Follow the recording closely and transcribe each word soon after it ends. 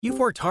You've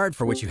worked hard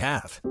for what you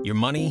have. Your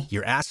money,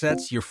 your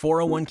assets, your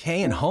 401k,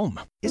 and home.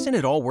 Isn't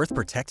it all worth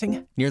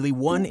protecting? Nearly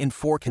 1 in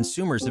 4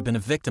 consumers have been a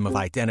victim of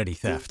identity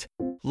theft.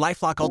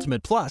 LifeLock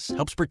Ultimate Plus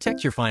helps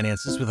protect your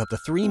finances with up to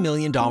 $3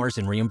 million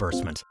in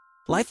reimbursement.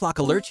 LifeLock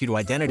alerts you to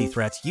identity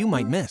threats you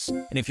might miss.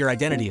 And if your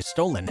identity is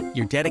stolen,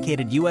 your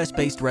dedicated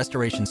U.S.-based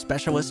restoration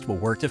specialist will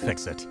work to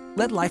fix it.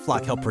 Let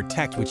LifeLock help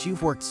protect what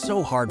you've worked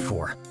so hard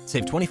for.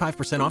 Save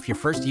 25% off your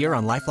first year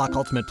on LifeLock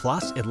Ultimate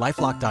Plus at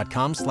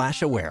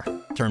LifeLock.com/aware.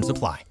 Terms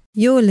apply.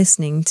 You're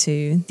listening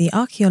to the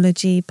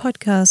Archaeology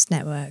Podcast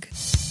Network.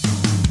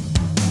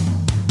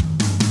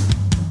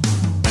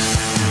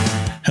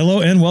 Hello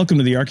and welcome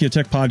to the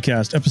Archaeotech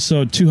Podcast,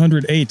 episode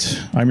 208.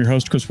 I'm your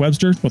host, Chris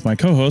Webster, with my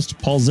co-host,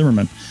 Paul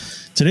Zimmerman.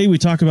 Today we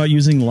talk about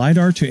using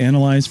Lidar to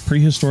analyze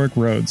prehistoric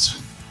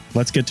roads.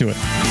 Let's get to it.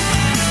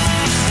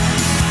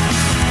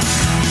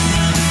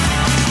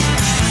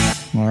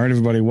 All right,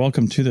 everybody,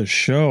 welcome to the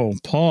show.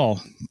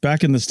 Paul,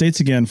 back in the States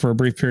again for a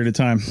brief period of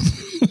time.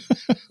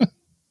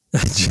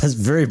 Just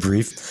very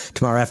brief.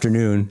 Tomorrow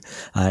afternoon,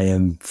 I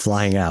am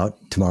flying out.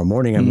 Tomorrow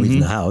morning, I'm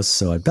leaving the house.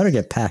 So I better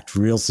get packed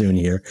real soon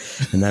here.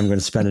 And then I'm going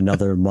to spend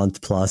another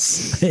month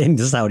plus in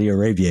Saudi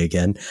Arabia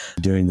again,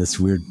 doing this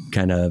weird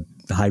kind of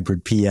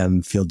hybrid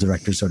PM field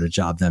director sort of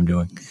job that I'm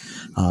doing.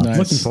 Nice.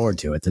 Looking forward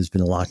to it. There's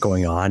been a lot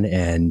going on,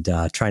 and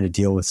trying to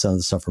deal with some of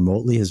the stuff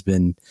remotely has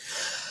been,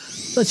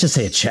 let's just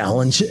say, a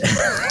challenge.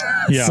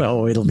 Yeah.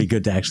 So it'll be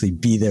good to actually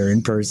be there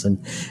in person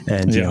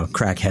and, you know,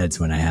 crack heads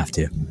when I have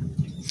to.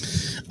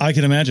 I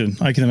can imagine.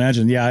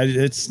 Yeah,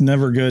 it's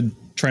never good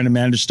trying to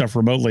manage stuff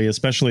remotely,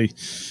 especially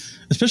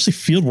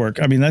field work.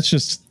 I mean, that's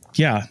just,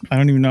 I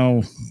don't even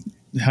know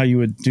how you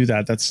would do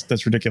that.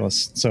 That's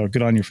ridiculous. So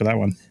good on you for that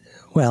one.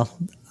 Well,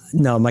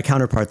 no, my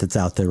counterpart that's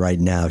out there right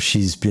now,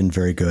 she's been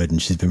very good and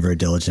she's been very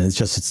diligent.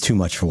 It's too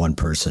much for one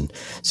person.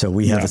 So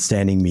we have a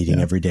standing meeting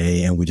every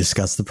day and we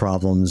discuss the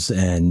problems,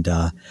 and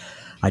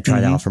I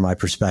try to offer my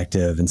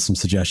perspective and some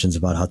suggestions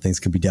about how things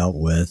can be dealt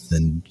with.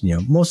 And, you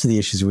know, most of the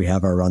issues we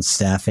have are around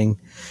staffing,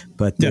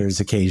 but there's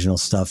occasional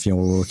stuff, you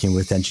know, we're working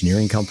with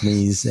engineering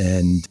companies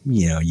and,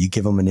 you know, you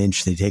give them an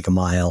inch, they take a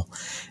mile,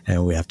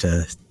 and we have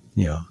to,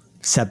 you know,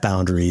 set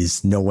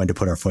boundaries, know when to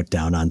put our foot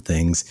down on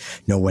things,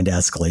 know when to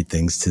escalate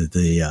things to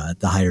the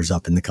higher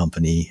up in the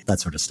company, that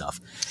sort of stuff.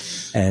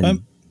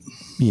 And,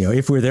 you know,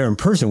 if we're there in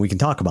person, we can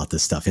talk about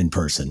this stuff in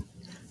person.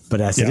 But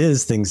as it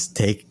is, things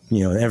take, you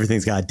know,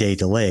 everything's got a day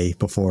delay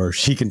before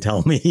she can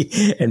tell me.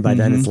 And by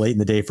then it's late in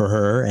the day for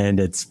her and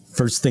it's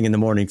first thing in the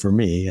morning for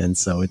me. And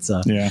so it's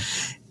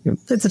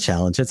it's a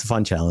challenge. It's a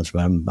fun challenge, but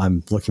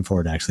I'm looking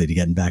forward actually to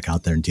getting back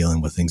out there and dealing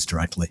with things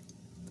directly.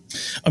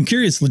 I'm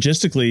curious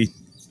logistically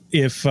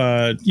if,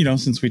 you know,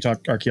 since we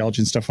talk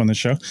archaeology and stuff on this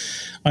show,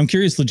 I'm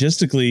curious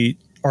logistically,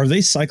 are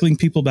they cycling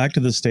people back to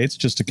the States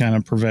just to kind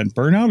of prevent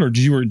burnout, or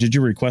did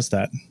you request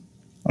that?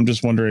 I'm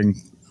just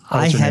wondering.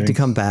 I had to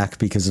come back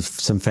because of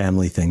some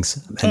family things.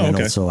 And then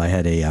also I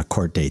had a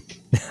court date.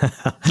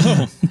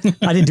 I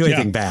didn't do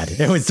anything bad.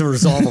 It was to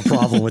resolve a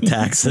problem with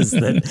taxes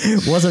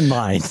that wasn't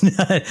mine.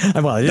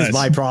 Well, it is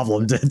my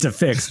problem to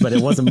fix, but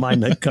it wasn't mine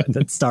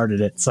that started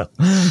it. So,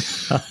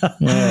 so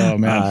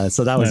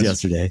that was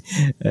yesterday.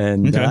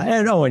 And,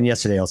 and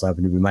yesterday also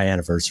happened to be my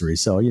anniversary.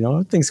 So, you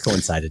know, things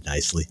coincided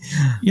nicely.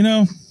 You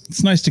know,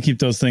 it's nice to keep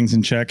those things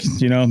in check,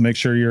 you know, make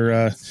sure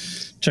you're,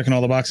 checking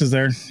all the boxes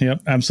there.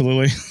 Yep,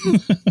 absolutely.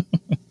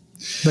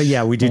 But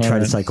yeah, we do try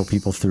to cycle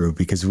people through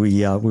because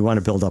we want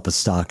to build up a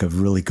stock of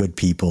really good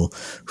people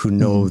who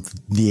know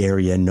the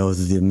area, know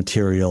the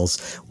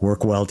materials,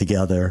 work well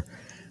together.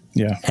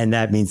 Yeah. And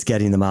that means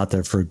getting them out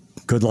there for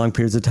good long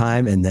periods of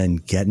time and then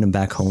getting them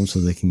back home so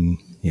they can,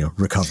 you know,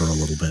 recover a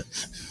little bit.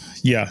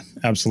 Yeah,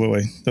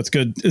 absolutely. That's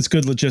good. It's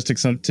good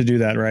logistics to do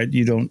that, right?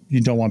 You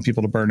don't want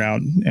people to burn out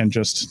and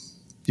just,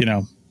 you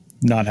know,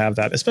 not have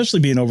that, especially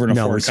being over in a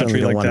foreign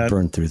country like that. No, we don't want to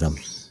burn through them.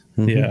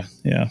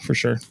 Yeah, for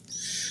sure.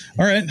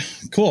 All right,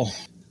 cool.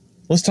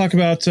 Let's talk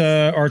about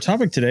our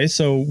topic today.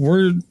 So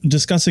we're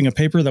discussing a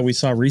paper that we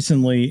saw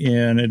recently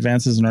in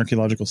Advances in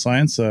Archaeological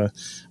Science,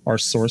 our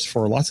source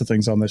for lots of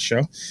things on this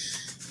show.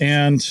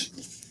 And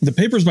the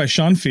paper is by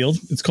Sean Field.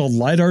 It's called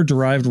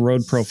Lidar-Derived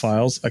Road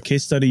Profiles, a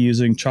case study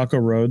using Chaco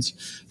roads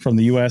from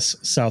the U.S.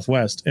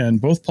 Southwest.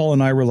 And both Paul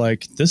and I were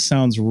like, this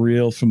sounds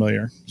real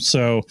familiar.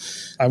 So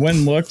I went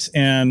and looked,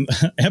 and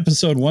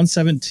episode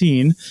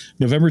 117,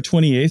 November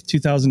 28th,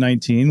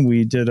 2019,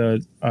 we did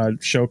a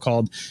show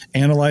called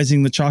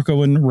Analyzing the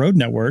Chacoan Road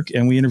Network,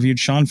 and we interviewed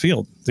Sean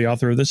Field, the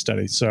author of this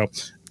study. So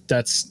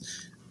that's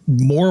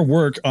more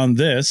work on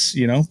this,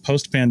 you know,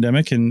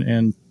 post-pandemic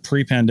and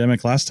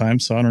pre-pandemic last time.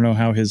 So I don't know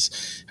how his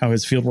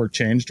fieldwork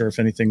changed or if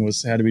anything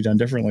had to be done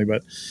differently,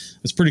 but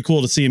it's pretty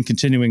cool to see him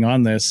continuing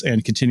on this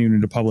and continuing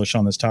to publish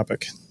on this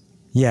topic.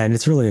 Yeah. And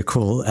it's really a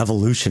cool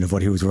evolution of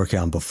what he was working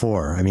on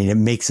before. I mean, it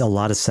makes a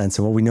lot of sense.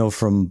 And what we know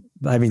from,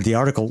 the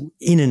article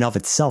in and of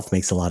itself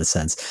makes a lot of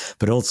sense,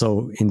 but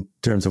also in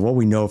terms of what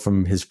we know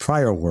from his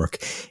prior work,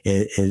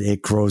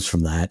 it grows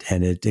from that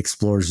and it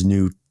explores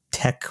new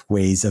tech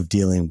ways of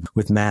dealing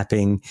with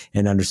mapping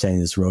and understanding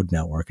this road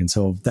network. And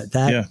so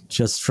that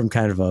just from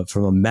kind of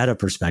from a meta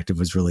perspective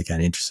was really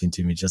kind of interesting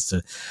to me, just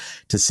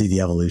to see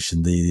the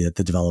evolution, the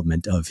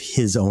development of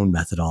his own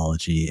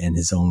methodology and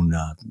his own,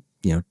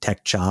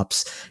 tech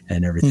chops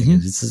and everything.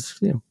 Mm-hmm. It's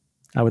just,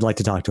 I would like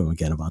to talk to him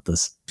again about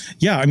this.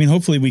 Yeah. I mean,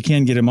 hopefully we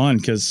can get him on,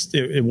 because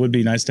it would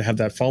be nice to have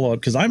that follow up,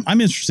 because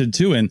I'm interested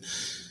too. And,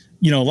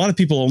 a lot of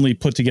people only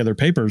put together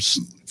papers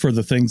for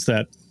the things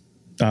that,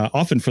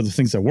 often for the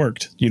things that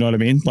worked. You know what I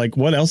mean? Like,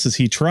 what else has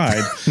he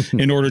tried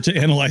in order to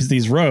analyze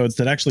these roads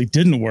that actually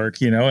didn't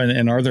work,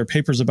 and are there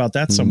papers about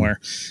that somewhere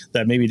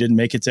that maybe didn't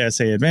make it to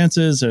SA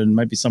Advances and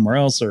might be somewhere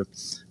else, or,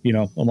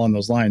 along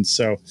those lines.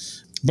 So,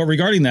 but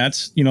regarding that,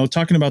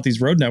 talking about these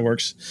road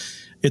networks,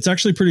 it's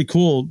actually pretty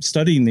cool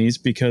studying these,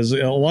 because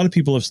a lot of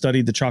people have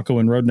studied the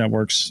Chacoan road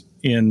networks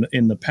in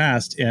the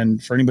past.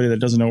 And for anybody that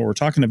doesn't know what we're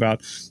talking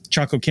about,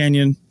 Chaco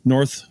Canyon,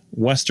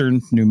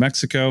 northwestern New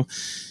Mexico,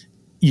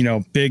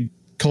 big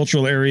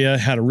cultural area,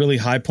 had a really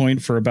high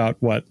point for about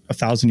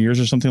 1,000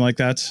 years or something like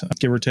that,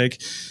 give or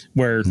take,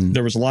 where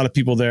there was a lot of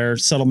people there,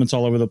 settlements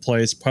all over the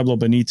place. Pueblo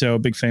Bonito,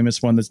 big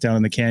famous one that's down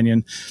in the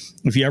canyon.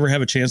 If you ever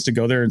have a chance to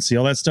go there and see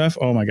all that stuff,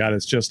 oh my God,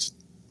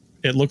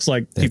 it looks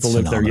like people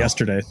lived there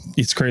yesterday.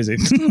 It's crazy.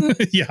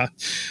 Yeah,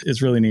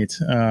 it's really neat.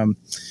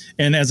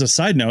 And as a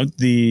side note,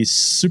 the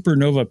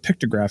supernova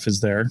pictograph is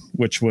there,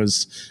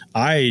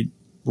 I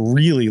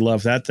really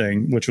love that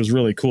thing, which was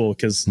really cool,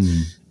 because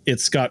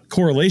it's got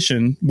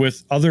correlation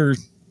with other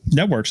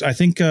networks. I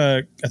think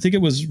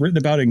it was written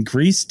about in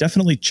Greece,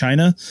 definitely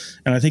China,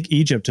 and I think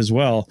Egypt as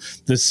well.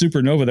 This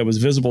supernova that was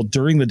visible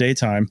during the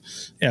daytime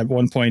at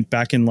one point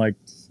back in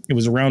it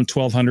was around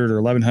 1200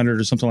 or 1100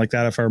 or something like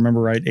that, if I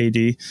remember right,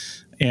 AD.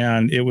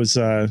 And it was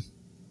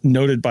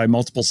noted by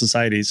multiple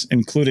societies,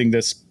 including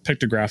this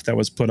pictograph that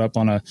was put up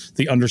on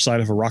the underside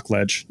of a rock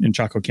ledge in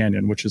Chaco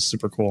Canyon, which is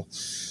super cool.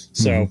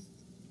 So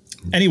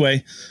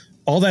anyway,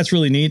 all that's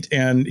really neat.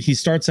 And he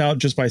starts out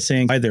just by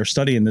saying why they're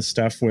studying this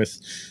stuff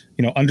with,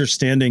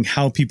 understanding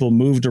how people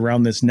moved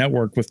around this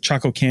network, with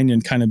Chaco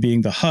Canyon kind of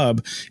being the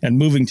hub, and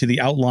moving to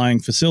the outlying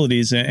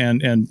facilities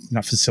and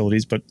not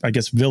facilities, but I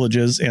guess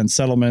villages and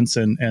settlements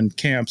and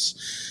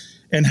camps,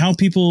 and how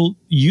people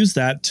use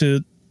that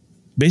to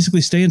basically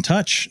stay in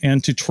touch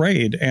and to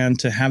trade and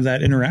to have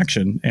that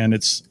interaction. And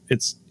it's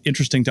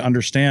interesting to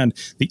understand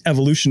the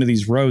evolution of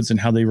these roads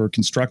and how they were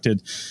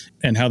constructed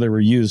and how they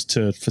were used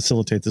to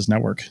facilitate this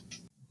network.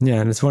 Yeah,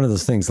 and it's one of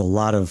those things, a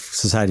lot of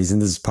societies, and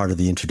this is part of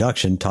the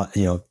introduction,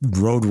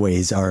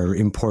 roadways are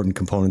important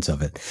components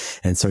of it.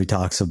 And so he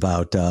talks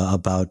about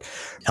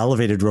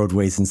elevated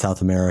roadways in South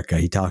America.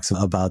 He talks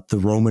about the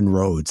Roman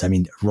roads. I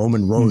mean,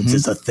 Roman roads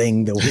is a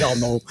thing that we all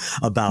know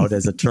about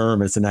as a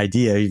term, as an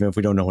idea, even if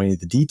we don't know any of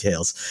the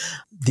details.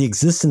 The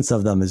existence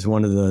of them is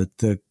one of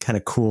the kind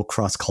of cool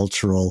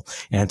cross-cultural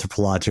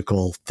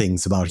anthropological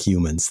things about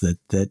humans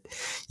that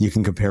you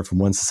can compare from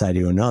one society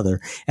to another.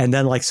 And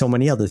then, like so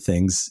many other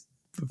things,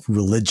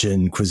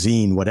 religion,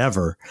 cuisine,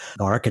 whatever,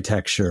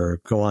 architecture,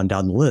 go on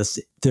down the list,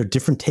 there are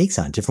different takes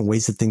on different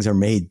ways that things are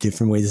made,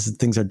 different ways that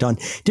things are done,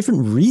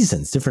 different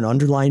reasons, different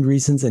underlying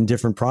reasons, and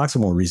different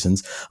proximal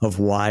reasons of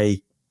why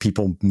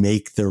people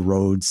make their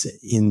roads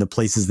in the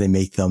places they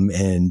make them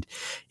and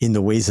in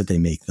the ways that they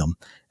make them.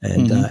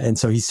 And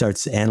so he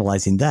starts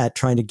analyzing that,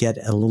 trying to get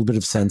a little bit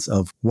of sense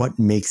of what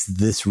makes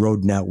this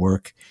road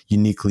network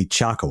uniquely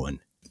Chacoan.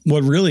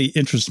 What really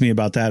interests me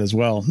about that as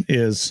well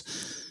is,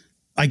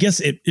 I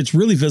guess it's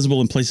really visible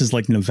in places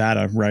like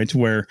Nevada, right?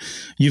 Where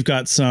you've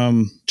got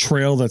some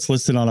trail that's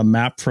listed on a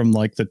map from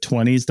like the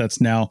 20s that's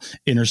now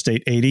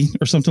Interstate 80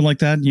 or something like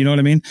that. You know what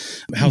I mean?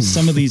 How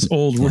some of these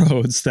old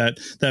roads that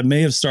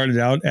may have started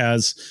out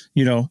as,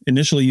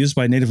 initially used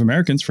by Native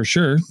Americans for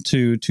sure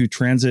to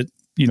transit,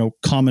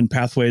 common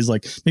pathways,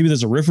 like maybe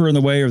there's a river in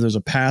the way or there's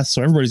a path.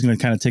 So everybody's going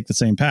to kind of take the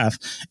same path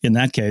in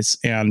that case.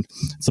 And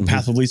it's a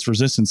path of least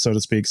resistance, so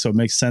to speak. So it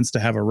makes sense to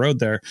have a road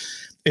there.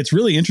 It's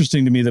really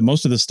interesting to me that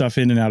most of the stuff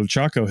in and out of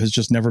Chaco has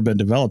just never been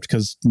developed,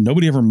 because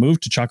nobody ever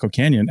moved to Chaco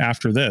Canyon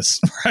after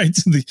this, right?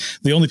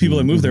 The only people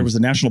that moved there was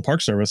the National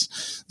Park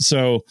Service.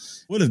 So it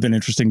would have been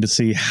interesting to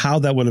see how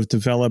that would have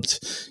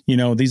developed.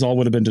 These all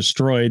would have been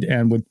destroyed,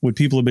 and would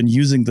people have been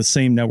using the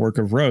same network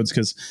of roads?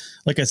 Because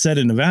like I said,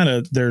 in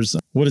Nevada, there's,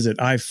 there's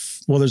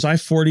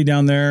I-40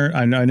 down there.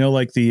 I know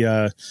like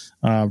the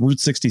Route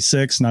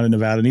 66, not in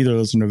Nevada, neither of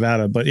those are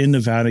Nevada, but in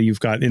Nevada, you've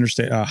got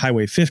Interstate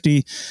Highway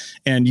 50,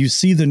 and you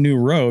see the new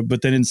road,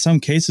 but then in some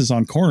cases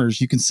on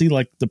corners, you can see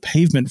like the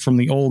pavement from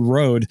the old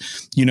road,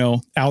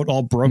 out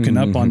all broken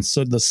up on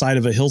the side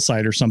of a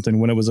hillside or something,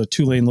 when it was a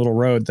 2-lane little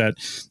road that,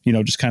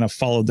 just kind of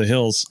followed the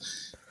hills.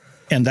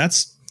 And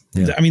that's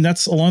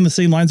along the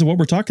same lines of what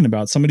we're talking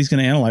about. Somebody's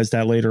going to analyze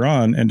that later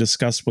on and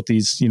discuss what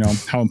these,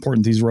 how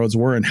important these roads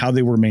were and how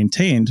they were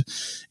maintained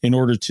in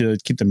order to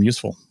keep them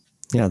useful.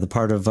 Yeah, the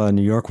part of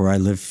New York where I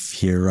live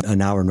here,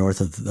 an hour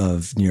north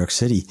of New York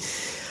City,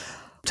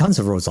 tons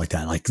of roads like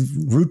that. Like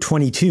Route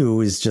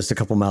 22 is just a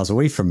couple miles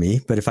away from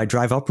me, but if I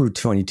drive up Route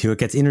 22, it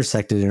gets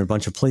intersected in a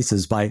bunch of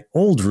places by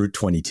old Route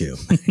 22.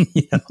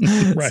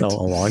 Right. So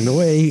along the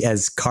way,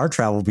 as car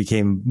travel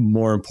became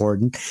more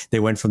important, they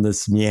went from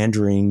this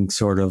meandering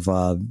sort of,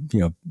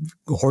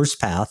 horse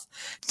path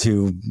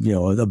to,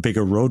 a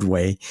bigger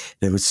roadway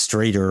that was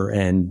straighter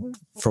and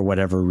for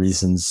whatever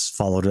reasons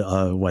followed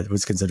what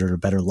was considered a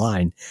better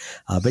line.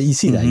 But you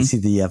see that, you see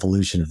the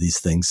evolution of these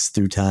things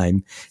through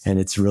time, and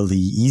it's really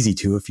easy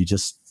to, if you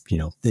just,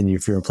 then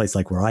if you're in a place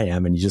like where I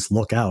am and you just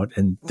look out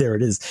and there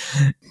it is.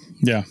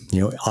 Yeah.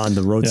 On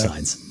the road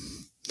signs.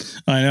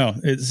 I know.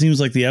 It seems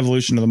like the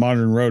evolution of the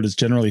modern road is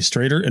generally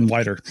straighter and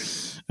wider,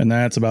 and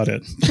that's about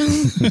it.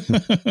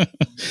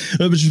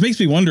 Which makes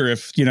me wonder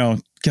if,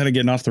 kind of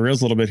getting off the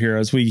rails a little bit here,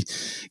 as we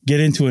get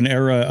into an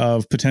era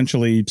of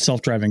potentially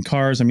self-driving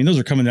cars. I mean, those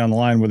are coming down the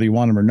line whether you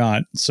want them or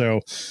not.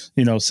 So,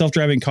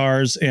 self-driving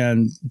cars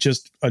and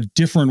just a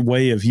different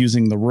way of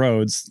using the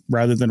roads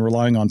rather than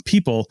relying on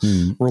people,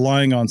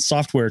 relying on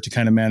software to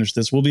kind of manage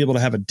this. We'll be able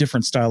to have a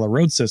different style of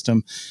road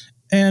system.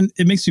 And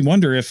it makes me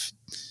wonder if,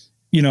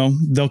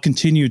 they'll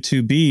continue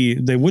to be,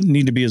 they wouldn't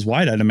need to be as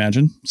wide, I'd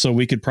imagine. So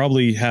we could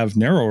probably have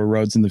narrower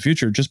roads in the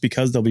future just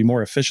because they'll be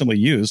more efficiently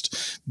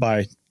used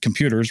by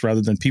computers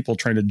rather than people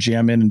trying to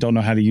jam in and don't know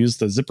how to use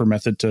the zipper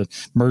method to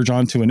merge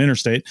onto an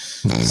interstate.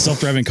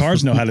 Self-driving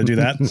cars know how to do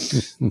that.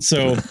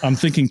 So I'm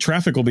thinking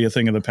traffic will be a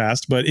thing of the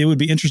past, but it would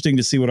be interesting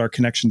to see what our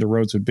connection to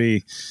roads would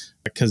be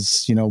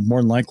because,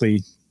 more than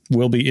likely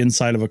we'll be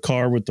inside of a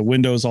car with the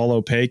windows all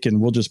opaque and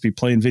we'll just be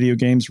playing video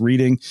games,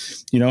 reading,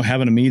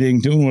 having a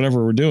meeting, doing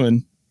whatever we're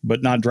doing,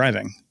 but not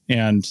driving.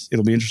 And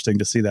it'll be interesting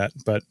to see that.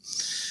 But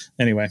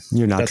anyway,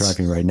 you're not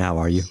driving right now,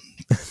 are you?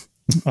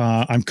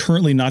 I'm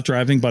currently not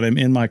driving, but I'm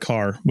in my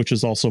car, which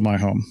is also my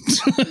home.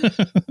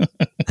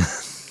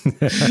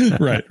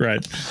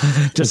 Right.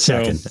 Just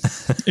checking.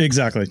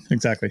 Exactly.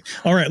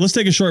 All right, let's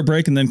take a short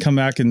break and then come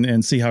back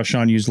and see how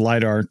Sean used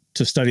Lidar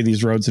to study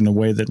these roads in a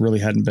way that really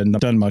hadn't been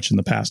done much in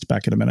the past.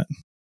 Back in a minute.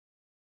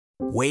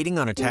 Waiting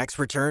on a tax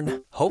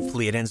return?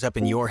 Hopefully it ends up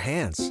in your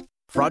hands.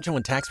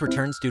 Fraudulent tax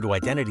returns due to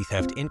identity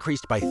theft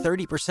increased by 30%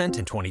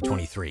 in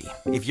 2023.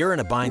 If you're in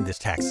a bind this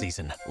tax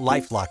season,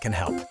 LifeLock can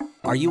help.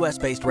 Our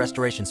U.S.-based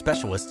restoration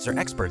specialists are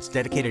experts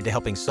dedicated to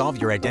helping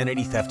solve your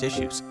identity theft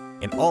issues.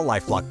 And all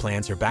LifeLock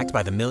plans are backed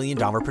by the $1 Million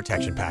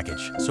Protection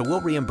Package. So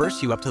we'll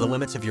reimburse you up to the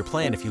limits of your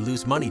plan if you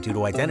lose money due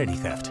to identity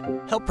theft.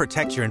 Help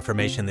protect your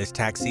information this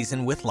tax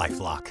season with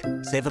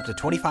LifeLock. Save up to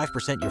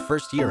 25% your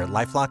first year at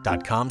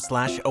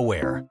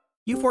LifeLock.com/aware.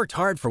 You've worked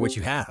hard for what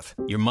you have.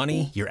 Your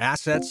money, your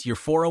assets, your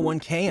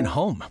 401k, and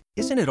home.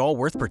 Isn't it all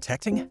worth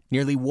protecting?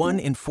 Nearly 1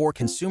 in 4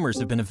 consumers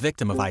have been a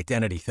victim of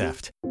identity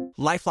theft.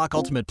 LifeLock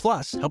Ultimate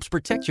Plus helps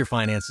protect your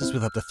finances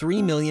with up to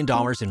 $3 million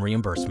in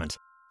reimbursement.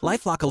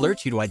 LifeLock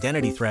alerts you to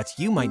identity threats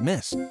you might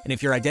miss. And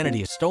if your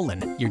identity is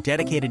stolen, your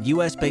dedicated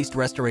U.S.-based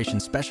restoration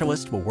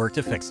specialist will work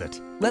to fix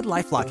it. Let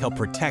LifeLock help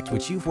protect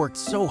what you've worked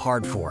so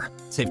hard for.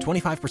 Save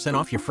 25%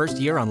 off your first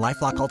year on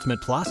LifeLock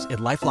Ultimate Plus at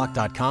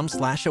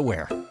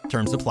LifeLock.com/aware.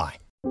 Terms apply.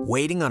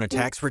 Waiting on a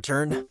tax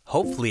return?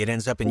 Hopefully it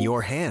ends up in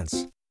your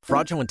hands.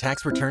 Fraudulent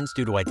tax returns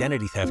due to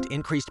identity theft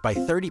increased by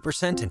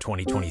 30% in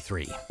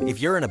 2023. If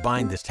you're in a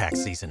bind this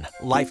tax season,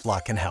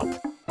 LifeLock can help.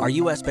 Our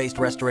U.S.-based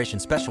restoration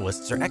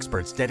specialists are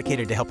experts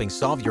dedicated to helping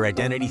solve your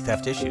identity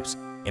theft issues.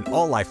 And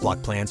all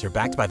LifeLock plans are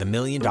backed by the $1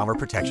 Million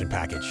Protection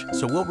Package.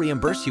 So we'll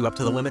reimburse you up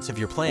to the limits of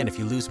your plan if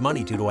you lose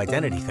money due to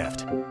identity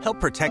theft. Help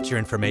protect your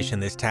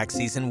information this tax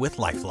season with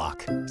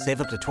LifeLock.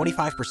 Save up to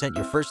 25%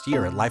 your first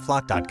year at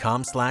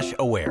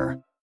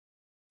LifeLock.com/aware.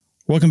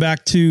 Welcome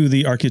back to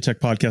the Archaeotech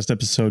Podcast,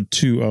 episode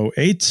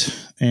 208.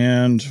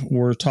 And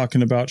we're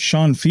talking about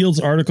Sean Field's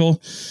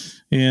article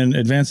in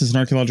Advances in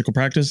Archaeological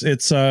Practice.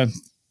 It's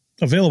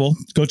available.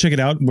 Go check it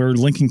out. We're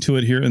linking to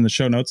it here in the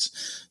show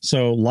notes.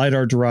 So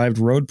LiDAR-derived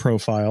road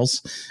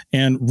profiles.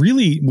 And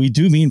really, we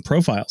do mean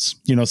profiles.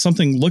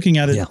 Something looking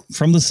at it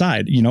from the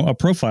side, a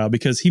profile,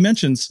 because he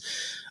mentions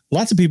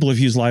lots of people have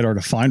used LiDAR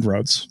to find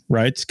roads,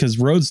 right? Because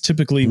roads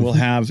typically will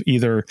have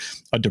either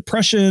a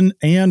depression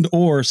and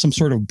or some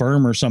sort of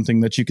berm or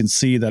something that you can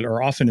see that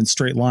are often in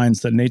straight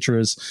lines that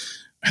nature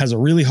has a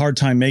really hard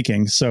time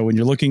making. So when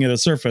you're looking at a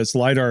surface,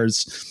 LiDAR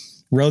is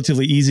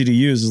relatively easy to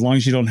use as long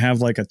as you don't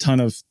have like a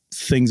ton of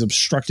things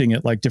obstructing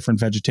it, like different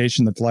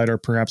vegetation that the LiDAR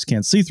perhaps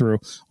can't see through,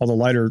 although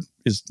LiDAR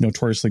is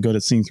notoriously good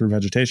at seeing through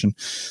vegetation.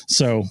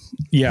 So,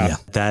 yeah.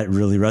 That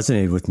really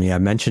resonated with me. I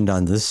mentioned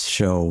on this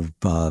show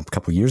a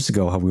couple of years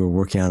ago how we were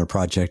working on a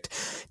project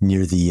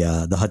near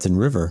the Hudson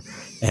River,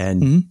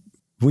 and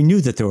we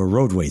knew that there were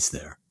roadways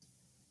there.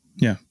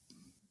 Yeah.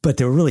 But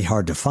they were really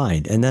hard to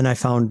find. And then I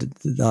found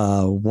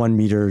 1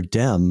 meter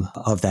DEM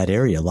of that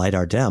area,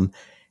 LiDAR DEM,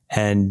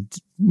 and,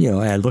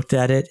 I looked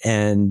at it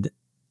and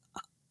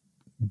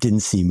didn't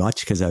see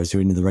much because I was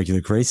doing the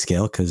regular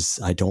grayscale because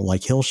I don't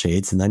like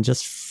hillshades. And then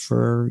just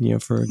for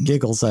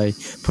giggles, I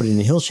put it in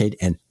a hillshade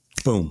and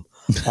boom,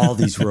 all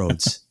these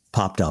roads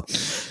popped up.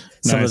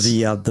 Some of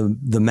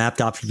the map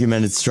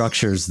documented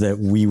structures that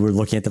we were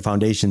looking at the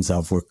foundations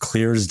of were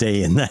clear as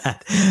day in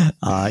that,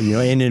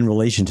 and in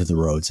relation to the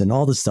roads, and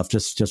all this stuff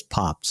just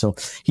popped. So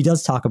he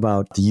does talk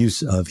about the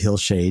use of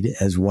hillshade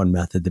as one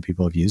method that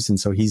people have used. And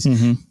so he's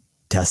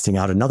testing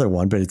out another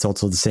one, but it's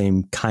also the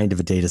same kind of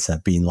a data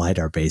set being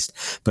LiDAR based.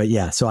 But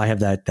yeah, so I have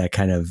that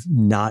kind of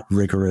not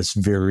rigorous,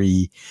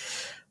 very,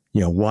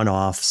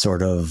 one-off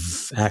sort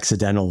of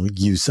accidental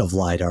use of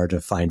LiDAR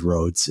to find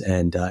roads.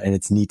 And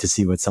it's neat to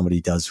see what somebody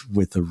does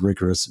with a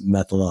rigorous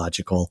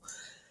methodological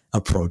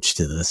approach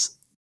to this.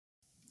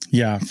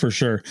 Yeah, for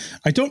sure.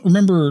 I don't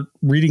remember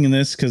reading in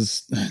this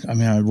because,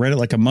 I read it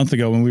like a month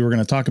ago when we were going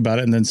to talk about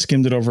it and then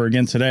skimmed it over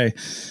again today.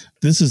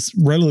 This is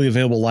readily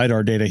available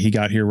LiDAR data he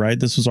got here, right?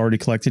 This was already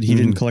collected. He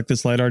didn't collect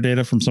this LiDAR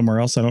data from somewhere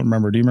else. I don't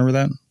remember. Do you remember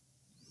that?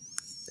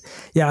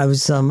 Yeah, I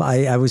was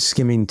I was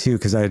skimming too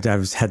because I had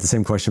the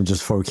same question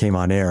just before we came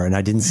on air, and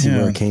I didn't see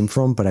where it came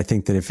from. But I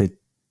think that if it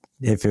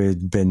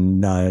had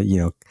been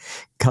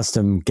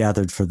custom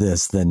gathered for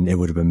this, then it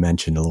would have been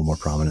mentioned a little more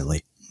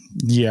prominently.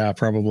 Yeah,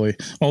 probably.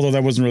 Although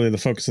that wasn't really the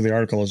focus of the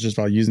article. It's just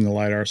about using the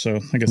LiDAR. So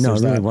I guess no,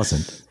 it really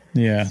wasn't.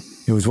 Yeah,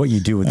 it was what you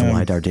do with the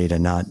LiDAR data,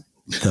 not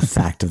the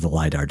fact of the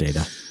LiDAR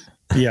data.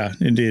 Yeah,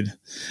 indeed.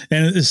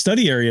 And the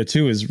study area,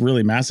 too, is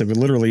really massive. It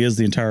literally is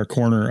the entire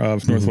corner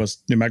of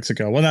Northwest New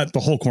Mexico. Well, not the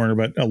whole corner,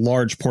 but a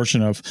large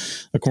portion of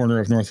a corner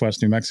of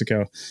Northwest New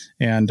Mexico.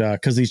 And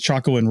because these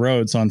Chacoan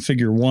roads on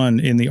figure 1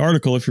 in the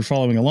article, if you're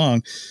following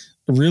along,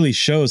 really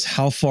shows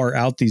how far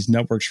out these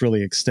networks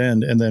really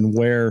extend and then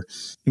where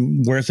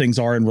things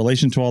are in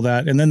relation to all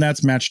that. And then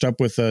that's matched up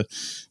with a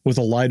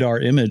LiDAR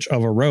image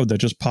of a road that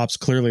just pops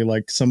clearly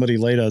like somebody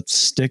laid a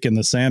stick in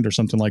the sand or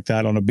something like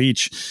that on a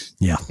beach.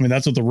 Yeah.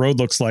 That's what the road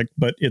looks like,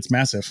 but it's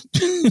massive.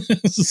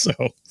 So,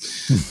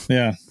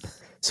 yeah.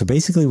 So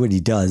basically what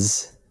he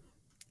does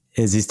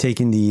is he's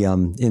taking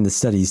in the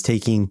study, he's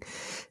taking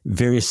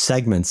various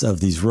segments of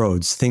these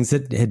roads, things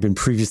that had been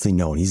previously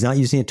known. He's not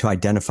using it to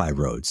identify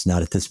roads,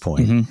 not at this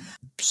point.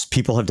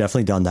 People have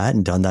definitely done that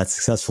and done that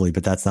successfully,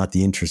 but that's not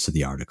the interest of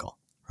the article,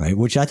 right?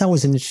 Which I thought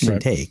was an interesting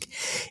take.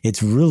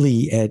 It's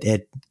really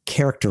at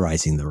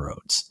characterizing the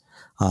roads.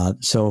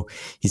 So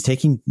he's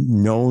taking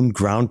known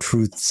ground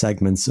truth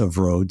segments of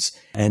roads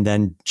and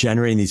then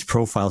generating these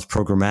profiles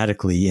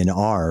programmatically in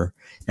R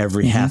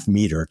every half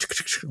meter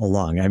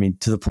along.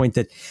 To the point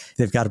that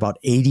they've got about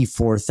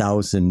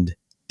 84,000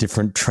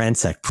 different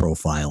transect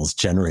profiles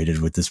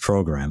generated with this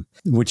program,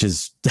 which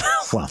is,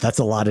 wow, that's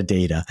a lot of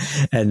data.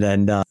 And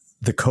then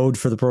the code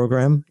for the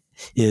program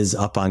is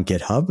up on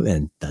GitHub,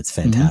 and that's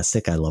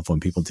fantastic. I love when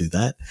people do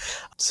that.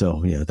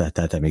 So,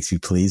 that makes me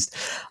pleased.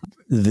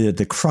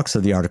 The crux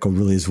of the article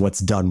really is what's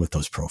done with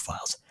those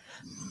profiles,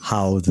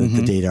 how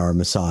the data are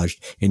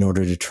massaged in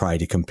order to try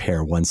to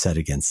compare one set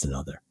against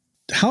another.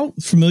 How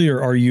familiar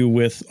are you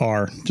with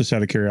R, just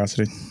out of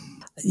curiosity?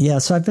 Yeah,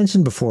 so I've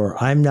mentioned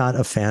before, I'm not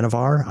a fan of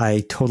R.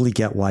 I totally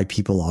get why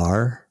people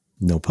are.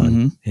 No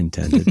pun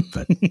intended,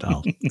 but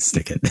I'll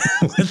stick it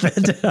with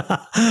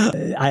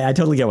it. I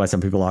totally get why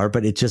some people are,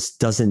 but it just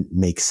doesn't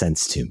make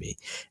sense to me.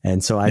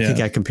 And so I think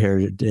I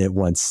compared it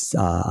once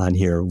on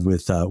here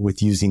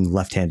with using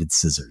left-handed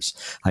scissors.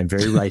 I'm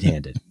very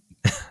right-handed.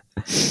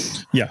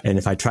 Yeah. And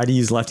if I try to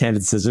use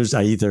left-handed scissors,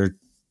 I either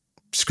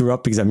screw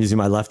up because I'm using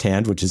my left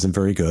hand, which isn't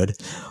very good,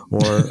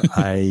 or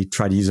I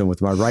try to use them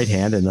with my right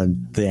hand and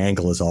then the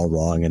angle is all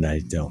wrong and I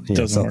don't.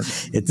 Doesn't work.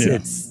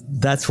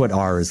 That's what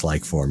R is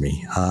like for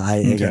me.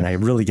 Again, I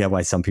really get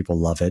why some people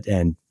love it,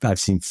 and I've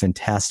seen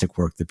fantastic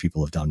work that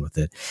people have done with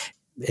it.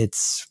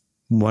 It's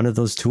one of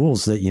those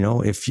tools that,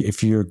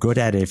 if you're good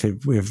at it, if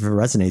it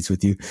resonates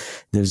with you,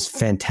 there's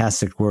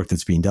fantastic work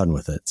that's being done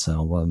with it.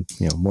 So,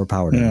 more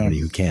power to anybody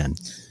who can.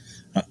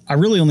 I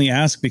really only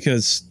ask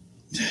because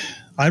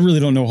I really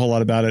don't know a whole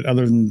lot about it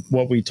other than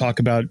what we talk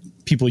about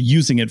people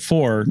using it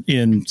for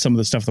in some of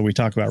the stuff that we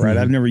talk about, right?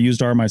 I've never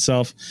used R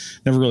myself,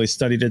 never really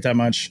studied it that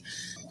much.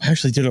 I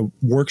actually did a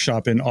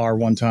workshop in R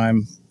one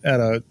time at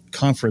a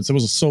conference. It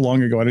was so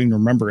long ago, I didn't even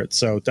remember it.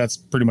 So that's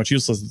pretty much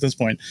useless at this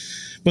point.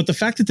 But the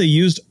fact that they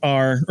used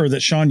R, or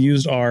that Sean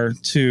used R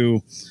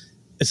to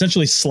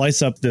essentially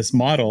slice up this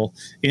model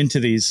into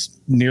these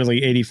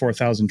nearly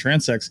 84,000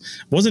 transects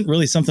wasn't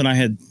really something I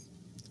had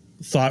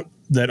thought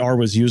that R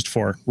was used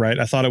for, right?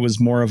 I thought it was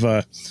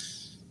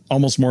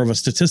almost more of a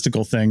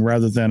statistical thing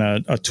rather than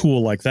a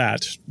tool like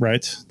that,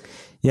 right?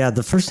 Yeah,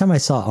 the first time I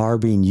saw R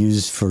being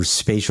used for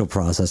spatial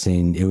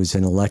processing, it was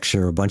in a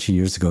lecture a bunch of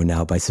years ago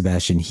now by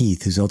Sebastian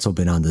Heath, who's also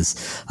been on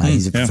this.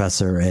 He's a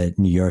professor at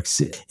New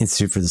York's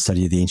Institute for the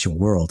Study of the Ancient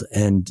World.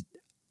 And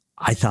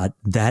I thought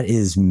that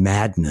is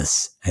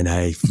madness, and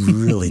I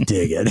really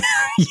dig it.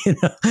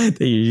 That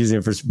you're using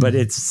it for, but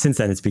since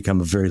then it's become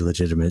a very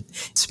legitimate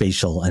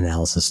spatial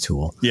analysis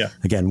tool. Yeah.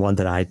 Again, one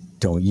that I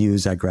don't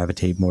use. I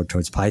gravitate more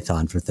towards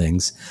Python for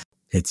things.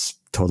 It's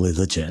totally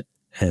legit,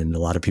 and a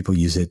lot of people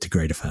use it to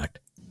great effect.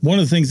 One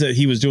of the things that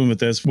he was doing with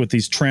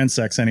these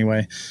transects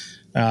anyway,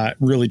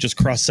 really just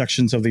cross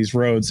sections of these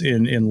roads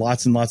in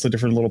lots and lots of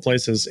different little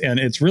places, and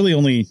it's really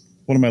only,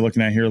 what am I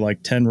looking at here?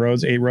 Like 10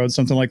 roads, 8 roads,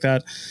 something like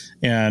that.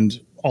 And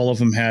All of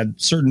them had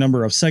certain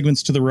number of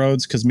segments to the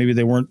roads because maybe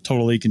they weren't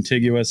totally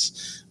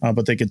contiguous,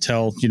 but they could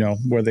tell,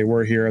 where they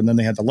were here. And then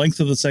they had the length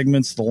of the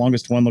segments. The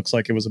longest one looks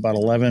like it was about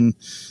 11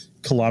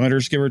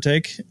 kilometers, give or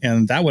take.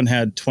 And that one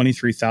had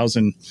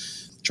 23,000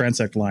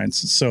 transect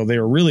lines. So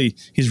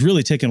he's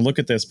really taking a look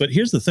at this. But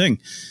here's the thing.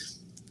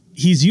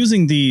 He's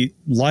using the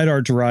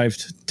LiDAR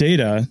derived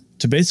data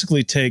to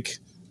basically take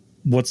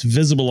what's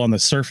visible on the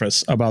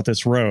surface about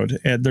this road.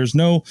 And there's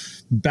no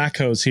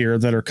backhoes here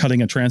that are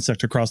cutting a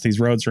transect across these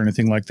roads or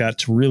anything like that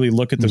to really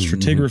look at the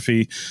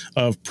stratigraphy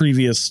of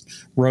previous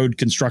road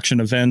construction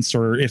events,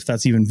 or if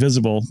that's even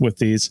visible with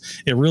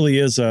these. It really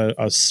is a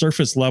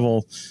surface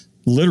level,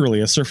 literally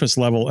a surface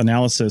level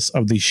analysis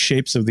of the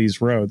shapes of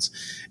these roads.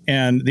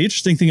 And the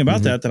interesting thing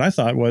about that I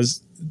thought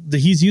was that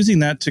he's using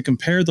that to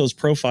compare those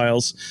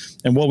profiles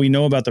and what we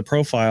know about the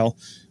profile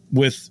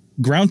with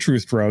ground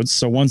truth roads.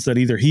 So ones that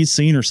either he's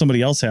seen or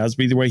somebody else has,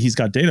 but either way, he's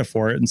got data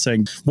for it, and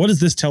saying, what does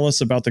this tell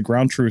us about the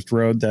ground truth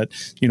road that,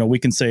 we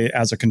can say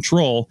as a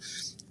control?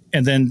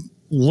 And then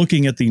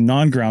looking at the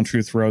non-ground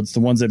truth roads, the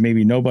ones that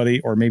maybe nobody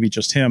or maybe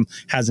just him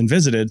hasn't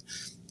visited,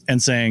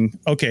 and saying,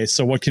 okay,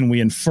 so what can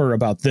we infer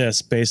about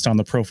this based on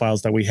the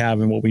profiles that we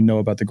have and what we know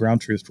about the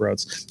ground truth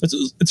roads?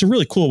 It's a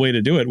really cool way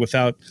to do it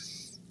without,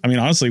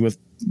 honestly, with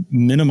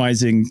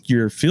minimizing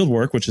your field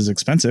work, which is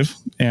expensive,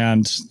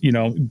 and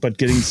but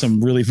getting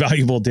some really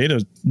valuable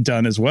data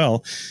done as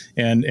well,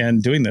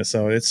 and doing this.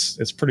 So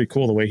it's pretty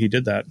cool the way he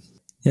did that.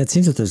 Yeah, it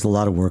seems that there's a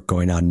lot of work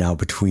going on now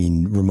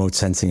between remote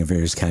sensing of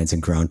various kinds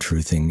and ground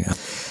truthing.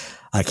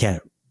 I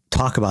can't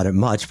talk about it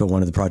much, but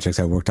one of the projects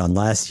I worked on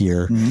last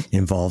year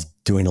involved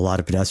doing a lot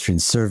of pedestrian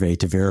survey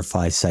to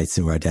verify sites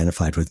that were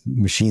identified with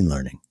machine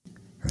learning.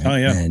 Right? Oh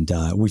yeah, and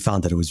we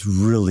found that it was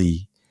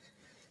really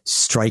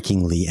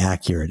strikingly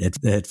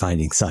accurate at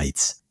finding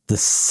sites. The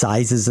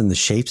sizes and the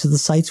shapes of the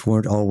sites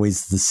weren't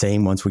always the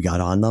same once we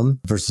got on them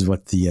versus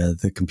what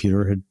the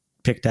computer had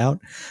picked out,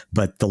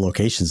 but the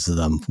locations of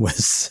them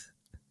was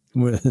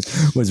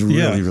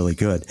really, really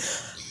good.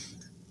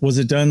 Was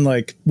it done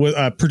like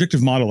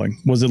predictive modeling?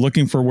 Was it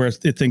looking for where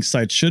it thinks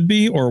sites should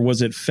be, or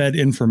was it fed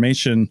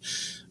information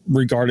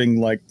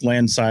regarding like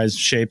land size,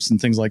 shapes, and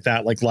things like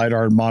that, like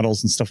LiDAR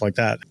models and stuff like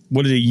that?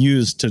 What did it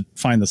use to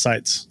find the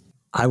sites?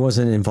 I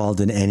wasn't involved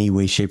in any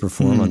way, shape, or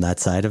form on that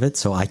side of it,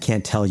 so I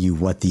can't tell you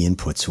what the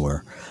inputs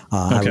were.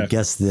 Okay. I would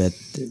guess that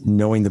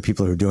knowing the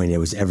people who were doing it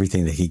was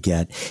everything they could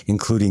get,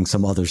 including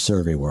some other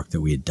survey work that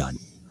we had done.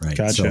 Right.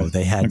 Gotcha. So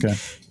they had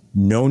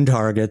known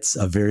targets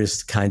of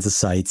various kinds of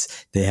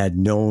sites. They had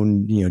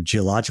known,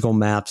 geological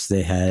maps.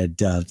 They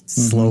had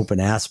slope and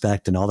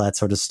aspect and all that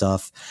sort of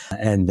stuff.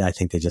 And I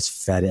think they just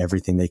fed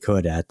everything they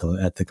could at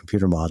the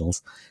computer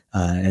models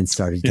and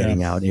started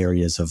getting out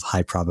areas of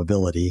high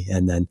probability.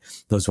 And then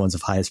those ones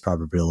of highest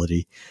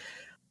probability,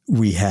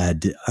 we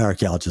had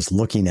archaeologists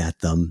looking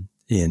at them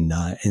in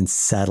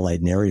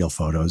satellite and aerial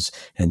photos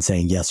and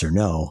saying yes or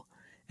no.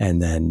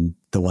 And then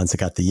the ones that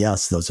got the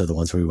yes, those are the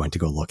ones we went to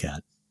go look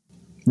at.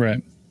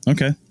 Right.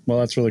 Okay. Well,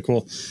 that's really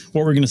cool.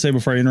 What were you going to say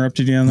before I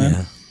interrupted you on that?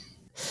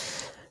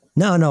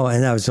 Yeah. No.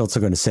 And I was also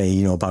going to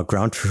say, about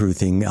ground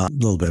truthing, a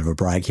little bit of a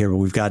brag here, but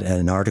we've got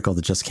an article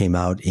that just came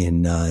out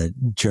in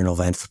Journal of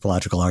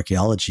Anthropological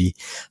Archaeology.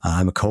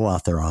 I'm a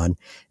co-author on,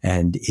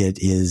 and it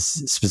is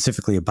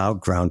specifically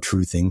about ground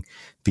truthing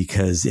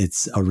because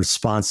it's a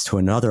response to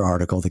another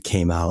article that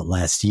came out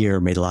last year,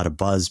 made a lot of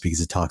buzz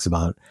because it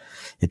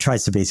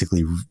tries to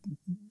basically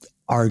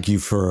argue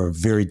for a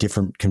very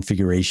different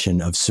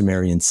configuration of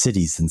Sumerian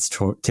cities than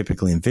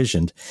typically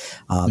envisioned.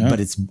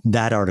 But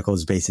that article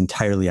is based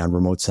entirely on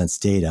remote sense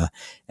data.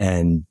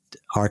 And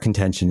our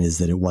contention is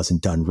that it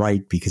wasn't done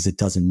right because it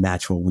doesn't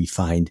match what we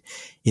find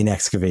in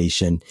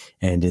excavation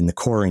and in the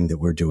coring that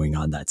we're doing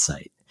on that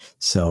site.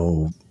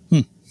 So,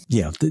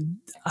 you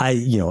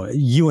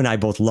and I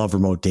both love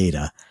remote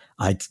data.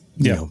 I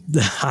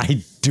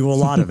do a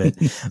lot of it,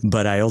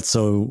 but I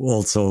also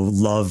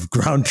love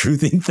ground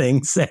truthing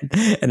things.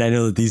 And I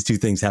know that these two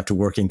things have to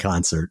work in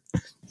concert.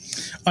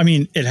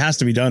 It has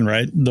to be done,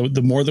 right?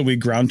 The more that we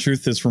ground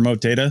truth this remote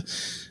data,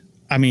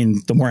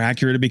 the more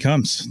accurate it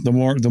becomes, the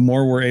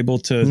more we're able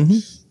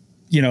to,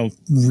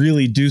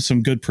 really do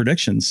some good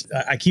predictions.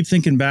 I keep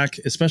thinking back,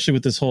 especially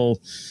with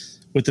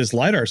this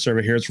LiDAR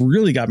survey here, it's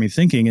really got me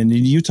thinking. And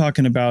you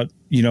talking about,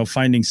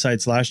 finding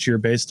sites last year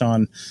based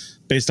on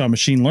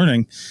machine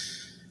learning.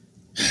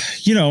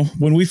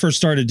 When we first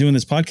started doing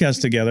this podcast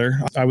together,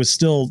 I was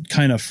still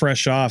kind of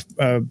fresh off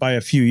by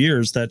a few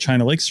years, that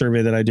China Lake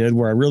survey that I did,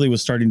 where I really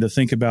was starting to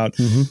think about,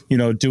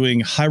 doing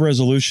high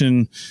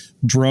resolution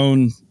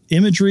drone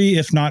imagery,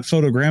 if not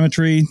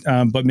photogrammetry,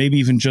 but maybe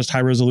even just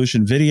high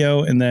resolution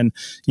video. And then,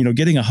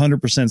 getting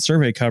 100%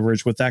 survey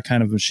coverage with that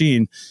kind of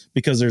machine,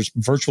 because there's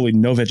virtually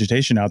no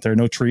vegetation out there,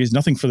 no trees,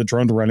 nothing for the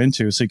drone to run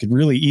into. So you could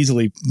really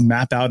easily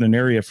map out an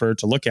area for it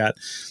to look at,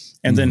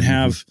 and then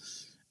have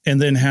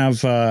and then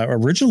have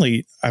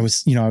originally I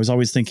was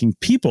always thinking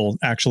people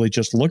actually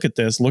just look at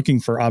this looking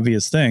for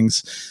obvious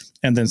things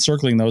and then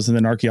circling those, and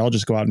then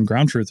archaeologists go out and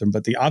ground truth them.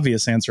 But the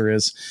obvious answer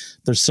is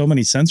there's so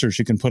many sensors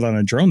you can put on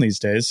a drone these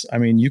days. I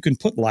mean, you can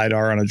put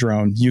Lidar on a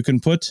drone, you can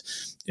put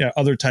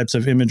other types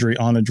of imagery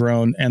on a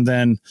drone, and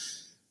then,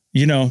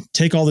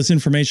 take all this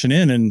information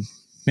in, and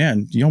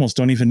man, you almost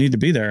don't even need to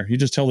be there. You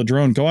just tell the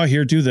drone, go out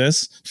here, do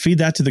this, feed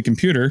that to the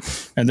computer,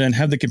 and then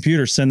have the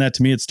computer send that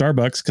to me at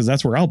Starbucks, because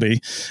that's where I'll be,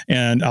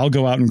 and I'll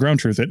go out and ground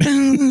truth it.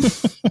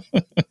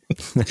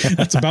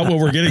 That's about what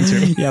we're getting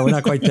to. Yeah, we're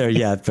not quite there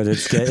yet, but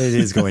it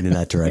is going in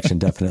that direction,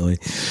 definitely.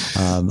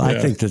 I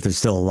think that there's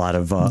still a lot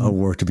of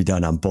work to be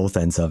done on both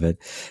ends of it.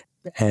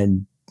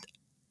 And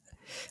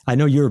I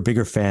know you're a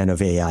bigger fan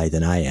of AI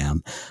than I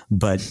am,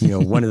 but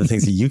one of the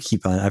things that you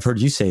keep on, I've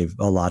heard you say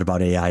a lot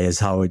about AI is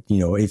how it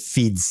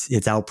feeds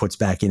its outputs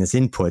back in its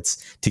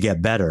inputs to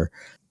get better.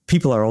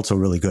 People are also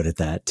really good at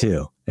that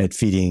too, at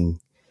feeding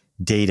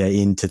data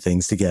into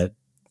things to get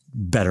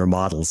better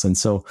models. And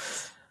so,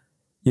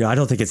 I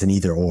don't think it's an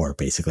either or,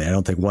 basically. I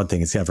don't think one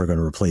thing is ever going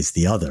to replace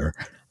the other,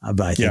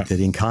 but I think that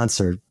in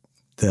concert,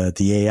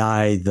 the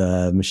AI,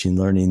 the machine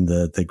learning,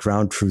 the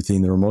ground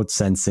truthing, the remote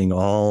sensing,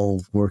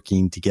 all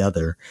working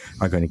together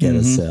are going to get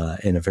us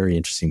in a very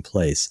interesting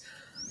place.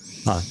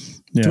 Do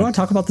you want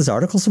to talk about this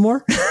article some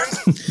more?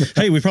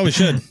 Hey, we probably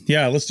should.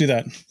 Yeah, let's do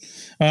that.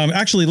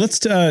 Actually, let's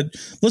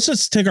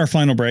just take our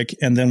final break,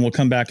 and then we'll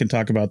come back and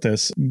talk about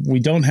this. We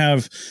don't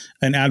have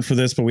an ad for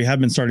this, but we have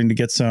been starting to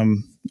get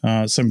some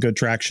good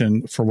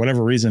traction for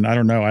whatever reason. I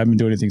don't know. I haven't been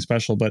doing anything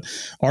special, but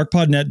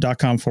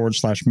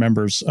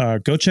arcpodnet.com/members.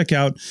 Go check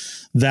out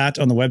that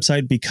on the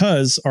website,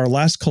 because our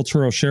last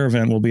Cultural Share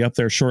event will be up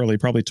there shortly,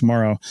 probably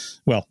tomorrow.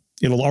 Well,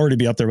 it'll already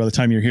be up there by the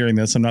time you're hearing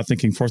this. I'm not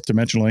thinking fourth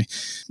dimensionally.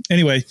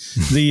 Anyway,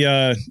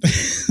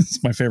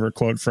 it's my favorite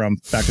quote from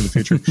Back to the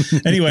Future.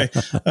 Anyway,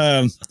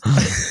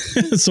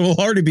 so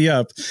it'll already be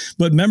up,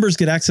 but members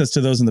get access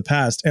to those in the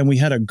past. And we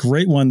had a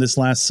great one this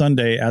last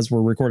Sunday, as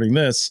we're recording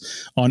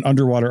this, on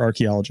underwater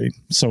archaeology.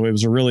 So it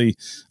was a really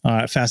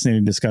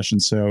fascinating discussion.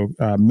 So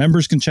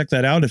members can check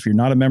that out. If you're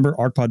not a member,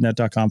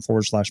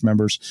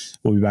 arcpodnet.com/members.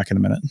 We'll be back in a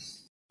minute.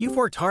 You've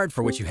worked hard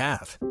for what you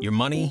have. Your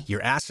money,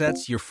 your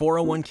assets, your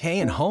 401k,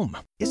 and home.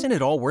 Isn't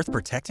it all worth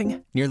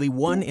protecting? Nearly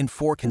 1 in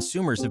 4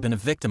 consumers have been a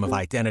victim of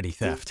identity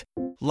theft.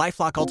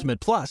 LifeLock Ultimate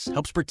Plus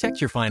helps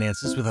protect your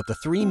finances with up to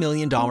 $3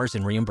 million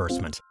in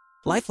reimbursement.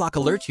 LifeLock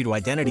alerts you to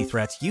identity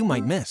threats you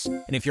might miss.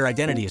 And if your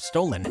identity is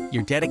stolen,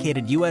 your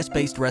dedicated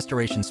U.S.-based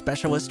restoration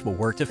specialist will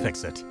work to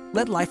fix it.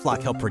 Let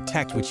LifeLock help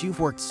protect what you've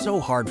worked so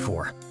hard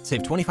for.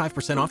 Save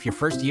 25% off your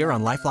first year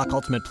on LifeLock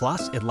Ultimate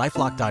Plus at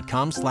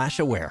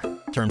LifeLock.com/aware.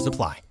 Terms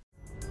apply.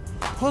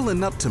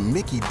 Pulling up to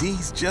Mickey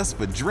D's just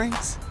for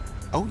drinks?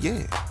 Oh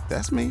yeah,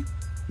 that's me.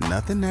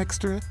 Nothing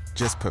extra,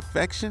 just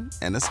perfection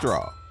and a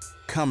straw.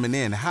 Coming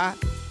in hot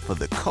for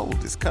the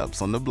coldest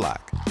cups on the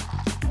block.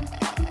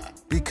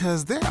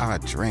 Because there are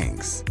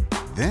drinks.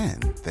 Then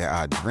there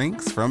are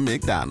drinks from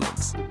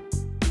McDonald's.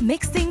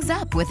 Mix things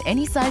up with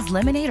any size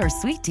lemonade or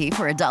sweet tea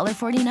for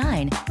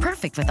 $1.49.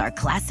 Perfect with our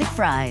classic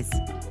fries.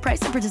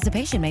 Price and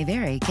participation may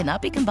vary.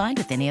 Cannot be combined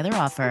with any other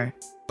offer.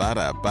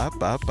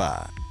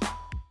 Ba-da-ba-ba-ba.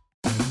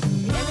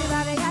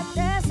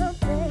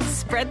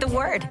 Spread the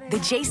word. The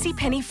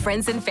JCPenney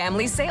Friends and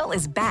Family Sale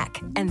is back.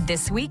 And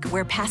this week,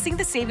 we're passing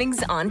the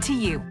savings on to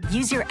you.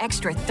 Use your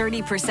extra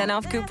 30%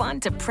 off coupon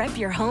to prep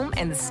your home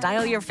and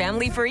style your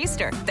family for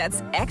Easter.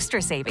 That's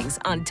extra savings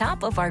on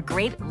top of our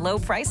great low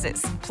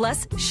prices.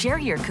 Plus, share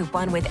your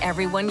coupon with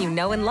everyone you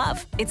know and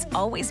love. It's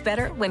always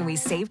better when we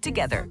save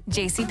together.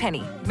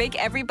 JCPenney.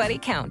 Make everybody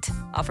count.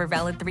 Offer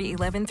valid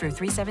 3/11 through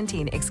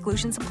 3/17.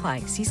 Exclusions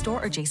apply. See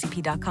store or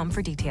jcp.com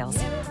for details.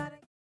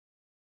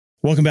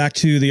 Welcome back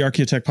to the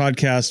Archaeotech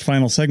Podcast,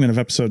 final segment of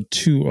episode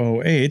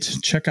 208.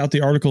 Check out the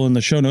article in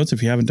the show notes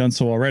if you haven't done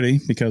so already,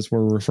 because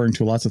we're referring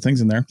to lots of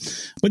things in there.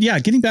 But yeah,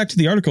 getting back to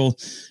the article,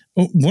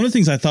 one of the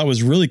things I thought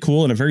was really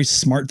cool and a very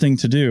smart thing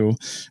to do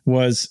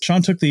was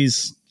Sean took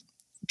these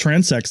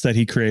transects that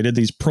he created,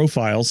 these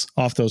profiles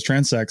off those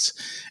transects,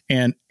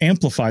 and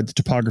amplified the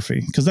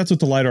topography, because that's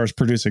what the LiDAR is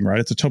producing, right?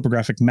 It's a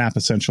topographic map,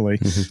 essentially,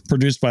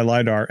 produced by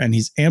LiDAR, and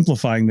he's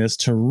amplifying this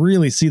to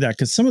really see that,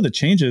 because some of the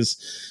changes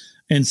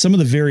and some of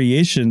the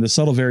variation, the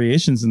subtle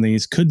variations in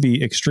these could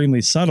be extremely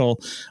subtle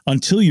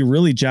until you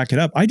really jack it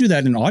up. I do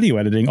that in audio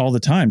editing all the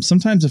time.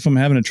 Sometimes if I'm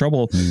having a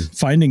trouble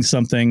finding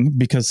something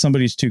because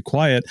somebody's too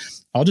quiet,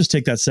 I'll just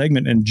take that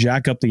segment and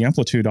jack up the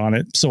amplitude on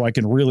it so I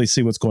can really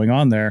see what's going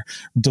on there,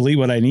 delete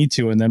what I need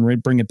to, and then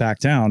bring it back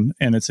down.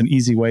 And it's an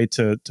easy way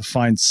to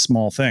find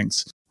small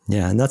things.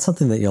 Yeah. And that's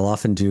something that you'll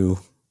often do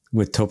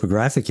with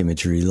topographic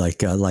imagery, like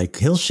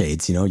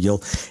hillshades.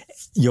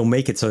 You'll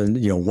make it so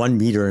 1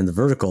 meter in the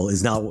vertical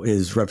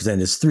is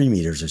represented as 3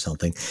 meters or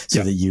something,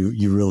 so that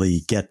you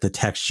really get the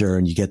texture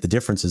and you get the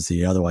differences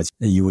that otherwise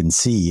you wouldn't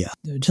see.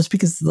 Just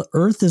because the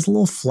Earth is a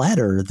little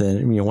flatter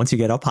than once you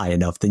get up high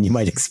enough than you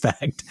might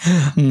expect.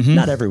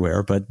 Not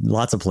everywhere, but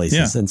lots of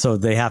places, and so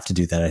they have to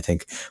do that. I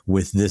think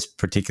with this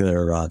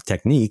particular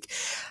technique.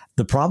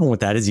 The problem with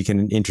that is you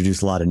can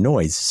introduce a lot of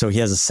noise. So he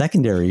has a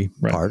secondary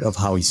part of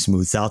how he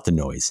smooths out the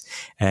noise.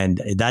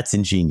 And that's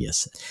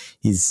ingenious.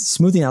 He's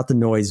smoothing out the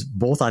noise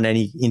both on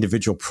any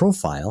individual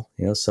profile.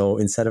 So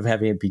instead of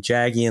having it be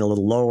jaggy and a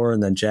little lower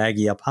and then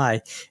jaggy up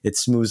high, it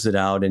smooths it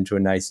out into a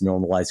nice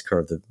normalized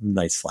curve, the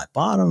nice flat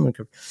bottom.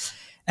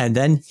 And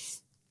then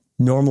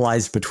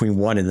normalized between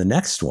one and the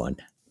next one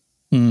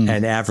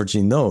and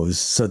averaging those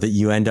so that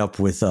you end up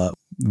with a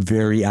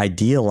very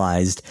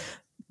idealized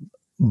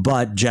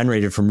but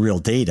generated from real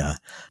data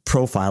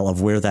profile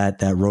of where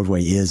that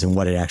roadway is and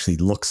what it actually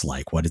looks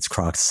like, what its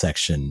cross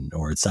section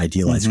or its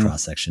idealized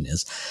cross section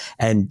is.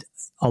 And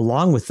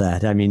along with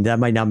that, I mean, that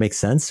might not make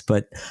sense,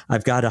 but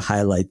I've got to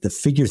highlight the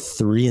figure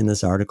 3 in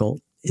this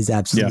article is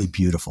absolutely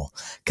beautiful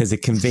because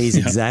it conveys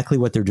exactly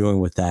what they're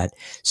doing with that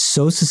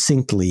so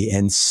succinctly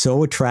and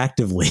so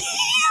attractively.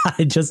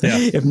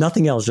 If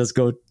nothing else, just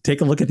go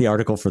take a look at the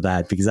article for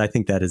that, because I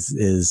think that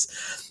is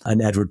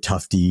an Edward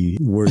Tufte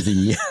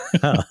worthy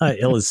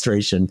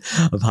illustration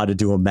of how to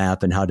do a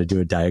map and how to do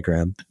a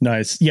diagram.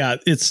 Nice. Yeah,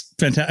 it's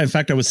fantastic. In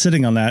fact, I was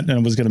sitting on that and I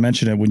was going to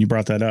mention it when you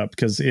brought that up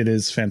because it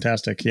is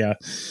fantastic. Yeah.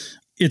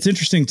 It's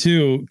interesting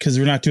too, because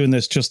we're not doing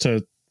this just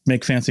to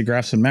make fancy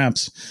graphs and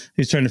maps.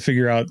 He's trying to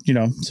figure out,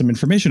 some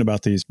information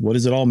about these. What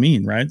does it all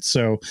mean, right?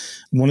 So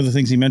one of the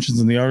things he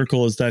mentions in the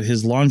article is that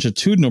his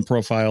longitudinal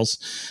profiles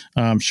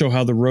show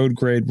how the road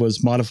grade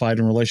was modified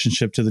in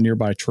relationship to the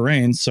nearby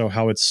terrain. So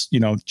how it's,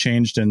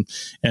 changed and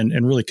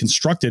really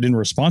constructed in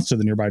response to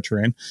the nearby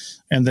terrain.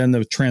 And then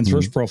the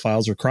transverse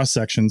profiles or cross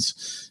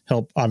sections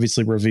help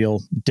obviously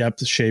reveal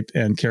depth, shape,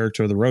 and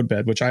character of the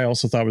roadbed, which I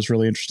also thought was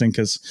really interesting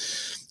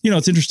because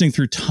it's interesting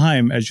through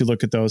time as you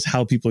look at those,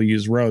 how people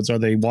use roads. Are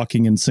they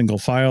walking in single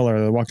file?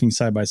 Are they walking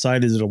side by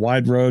side? Is it a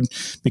wide road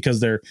because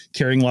they're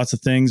carrying lots of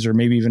things, or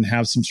maybe even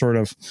have some sort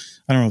of,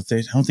 I don't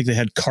think they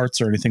had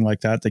carts or anything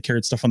like that. They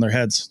carried stuff on their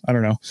heads. I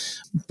don't know,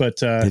 but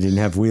they didn't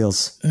have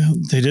wheels.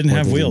 They didn't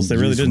have wheels. They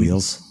really didn't.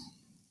 Wheels.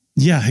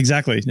 Yeah,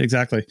 exactly.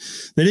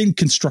 They didn't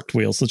construct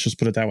wheels. Let's just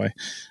put it that way.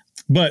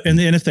 But, and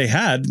if they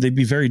had, they'd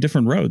be very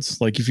different roads.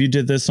 Like if you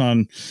did this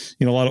on,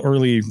 a lot of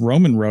early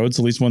Roman roads,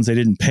 at least ones they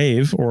didn't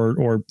pave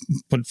or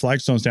put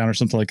flagstones down or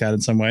something like that in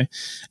some way,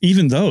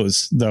 even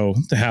those though,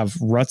 to have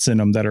ruts in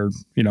them that are,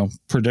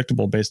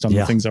 predictable based on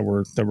the things that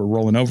were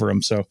rolling over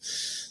them. So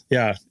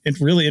yeah, it's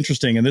really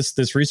interesting. And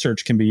this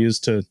research can be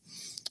used to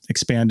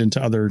expand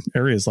into other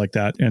areas like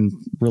that and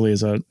really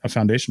is a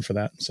foundation for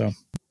that. So.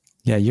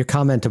 Yeah, your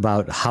comment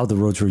about how the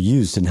roads were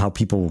used and how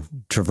people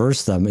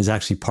traverse them is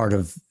actually part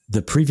of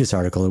the previous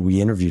article that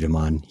we interviewed him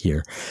on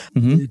here,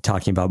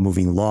 talking about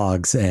moving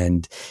logs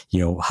and,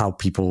 how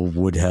people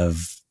would have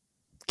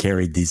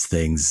carried these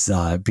things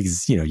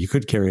because, you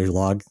could carry a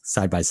log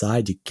side by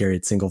side. You could carry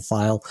it single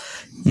file.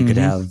 You could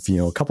have,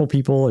 a couple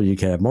people, or you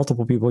could have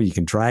multiple people. You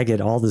can drag it.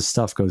 All this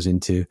stuff goes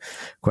into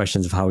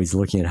questions of how he's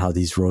looking at how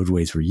these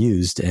roadways were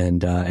used.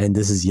 And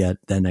this is yet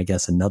then, I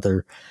guess,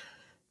 another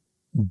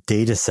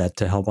data set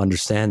to help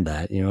understand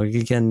that.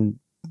 Again,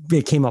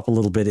 it came up a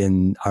little bit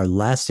in our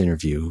last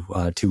interview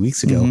 2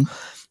 weeks ago,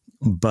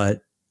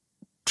 but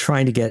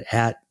trying to get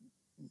at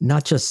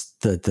not just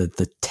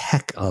the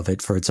tech of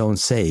it for its own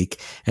sake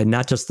and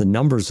not just the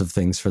numbers of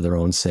things for their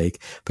own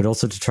sake, but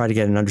also to try to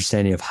get an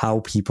understanding of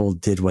how people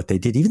did what they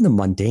did, even the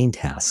mundane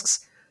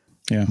tasks.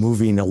 Yeah.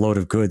 Moving a load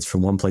of goods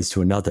from one place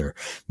to another,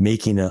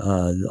 making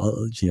a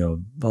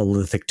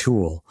lithic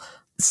tool,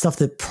 stuff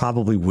that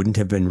probably wouldn't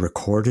have been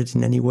recorded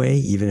in any way,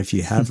 even if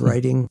you have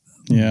writing.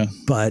 Yeah.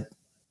 But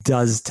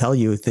does tell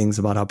you things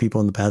about how people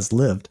in the past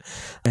lived.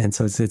 And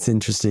so it's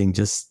interesting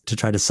just to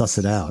try to suss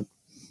it out.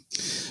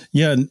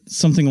 Yeah. And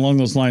something along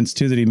those lines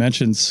too, that he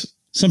mentions,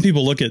 some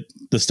people look at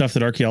the stuff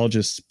that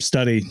archaeologists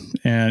study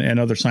and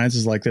other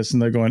sciences like this,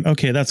 and they're going,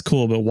 okay, that's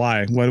cool, but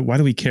why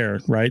do we care?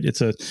 Right.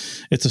 It's a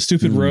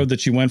stupid road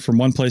that you went from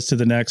one place to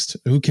the next.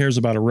 Who cares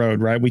about a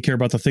road? Right. We care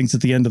about the things at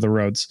the end of the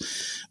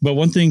roads. But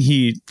one thing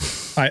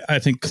I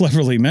think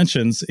cleverly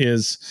mentions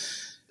is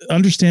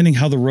understanding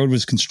how the road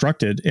was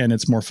constructed and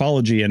its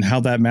morphology and how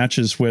that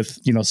matches with,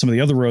 some of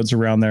the other roads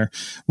around there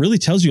really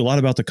tells you a lot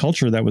about the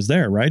culture that was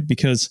there. Right.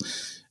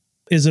 Because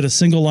is it a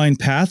single line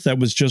path that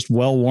was just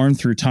well worn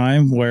through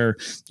time where,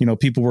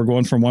 people were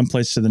going from one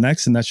place to the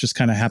next, and that's just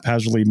kind of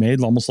haphazardly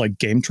made, almost like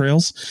game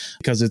trails,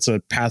 because it's a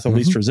path of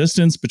least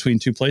resistance between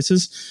two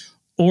places?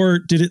 Or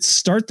did it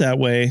start that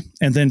way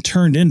and then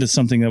turned into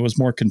something that was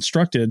more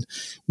constructed,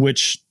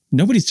 which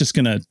nobody's just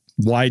going to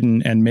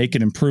widen and make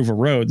and improve a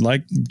road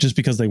like just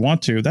because they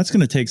want to? That's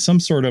going to take some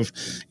sort of,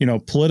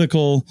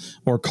 political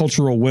or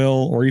cultural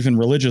will or even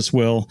religious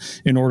will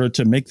in order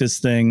to make this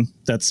thing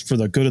that's for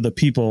the good of the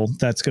people,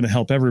 that's going to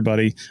help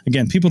everybody.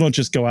 Again, people don't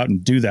just go out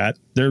and do that.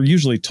 They're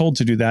usually told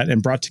to do that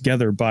and brought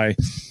together by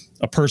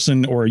a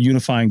person or a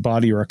unifying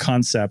body or a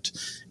concept.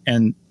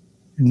 And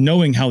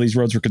knowing how these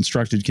roads were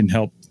constructed can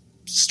help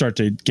start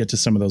to get to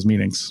some of those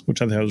meanings,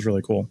 which I thought was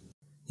really cool.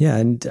 Yeah.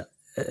 And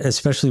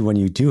especially when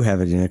you do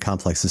have it in a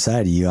complex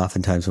society, you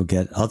oftentimes will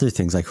get other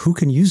things like who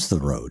can use the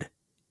road.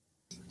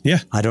 Yeah.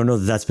 I don't know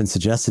that that's been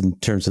suggested in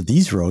terms of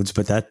these roads,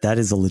 but that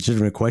is a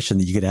legitimate question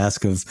that you could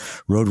ask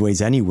of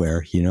roadways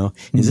anywhere.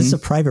 Is this a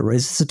private road?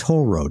 Is this a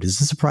toll road? Is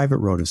this a private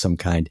road of some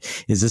kind?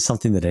 Is this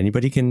something that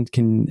anybody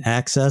can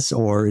access,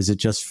 or is it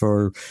just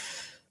for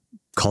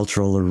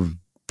cultural or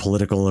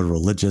political or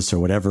religious or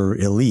whatever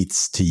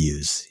elites to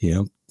use?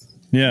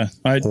 Yeah.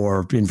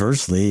 Or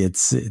inversely,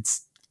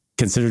 it's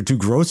considered too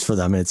gross for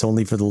them, and it's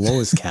only for the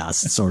lowest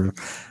castes or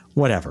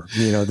whatever.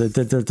 There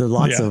are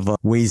lots of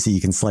ways that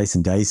you can slice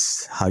and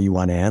dice how you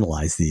want to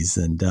analyze these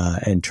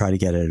and try to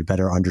get a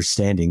better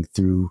understanding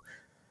through,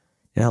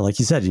 like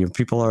you said,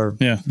 people are,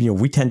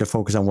 we tend to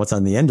focus on what's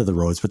on the end of the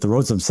roads, but the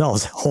roads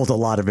themselves hold a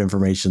lot of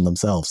information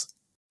themselves.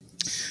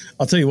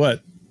 I'll tell you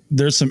what,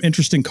 there's some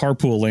interesting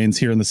carpool lanes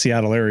here in the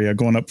Seattle area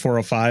going up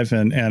 405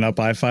 and up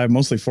I-5,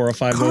 mostly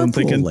 405.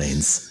 Carpool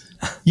lanes.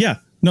 Yeah.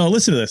 No,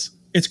 listen to this.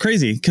 It's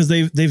crazy because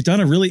they've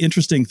done a really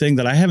interesting thing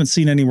that I haven't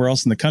seen anywhere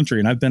else in the country,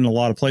 and I've been in a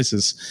lot of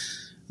places.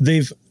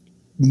 They've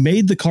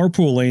made the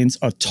carpool lanes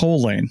a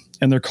toll lane,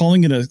 and they're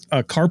calling it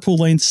a carpool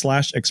lane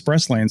 /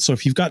 express lane. So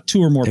if you've got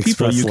 2 or more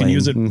people, you can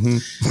use it.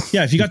 Mm-hmm.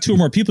 Yeah, if you got 2 or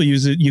more people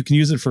use it, you can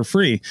use it for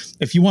free.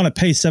 If you want to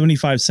pay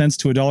 75 cents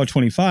to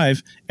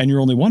 $1.25 and you're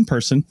only one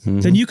person,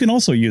 then you can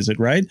also use it,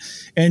 right?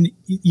 And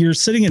you're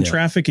sitting in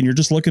traffic and you're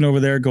just looking over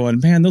there going,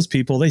 man, those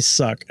people, they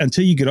suck.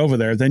 Until you get over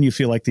there, then you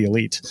feel like the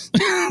elite.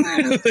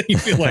 Then you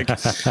feel like,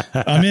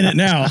 I'm in it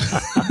now.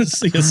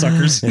 See you,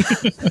 suckers.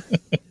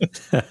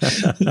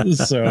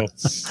 So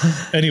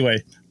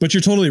anyway, but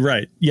you're totally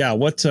right. Yeah.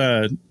 What,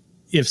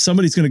 if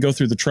somebody's going to go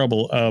through the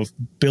trouble of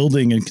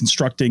building and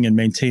constructing and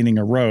maintaining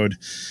a road,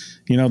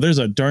 there's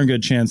a darn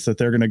good chance that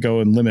they're going to go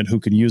and limit who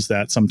can use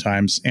that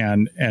sometimes.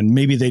 And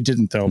maybe they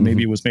didn't, though.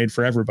 Maybe it was made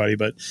for everybody,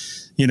 but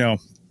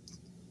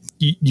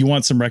you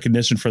want some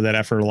recognition for that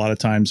effort a lot of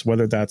times,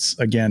 whether that's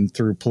again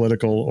through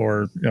political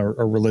or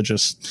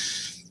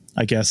religious,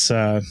 I guess,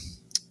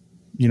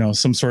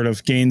 some sort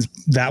of gains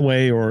that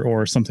way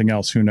or something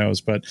else, who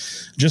knows, but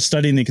just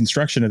studying the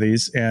construction of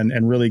these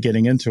and really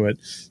getting into it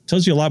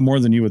tells you a lot more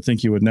than you would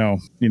think you would know,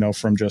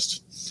 from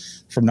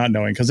not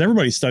knowing, because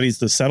everybody studies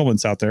the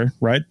settlements out there,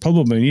 right?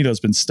 Pueblo Bonito has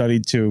been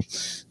studied to,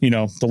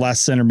 the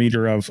last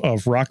centimeter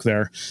of rock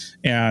there,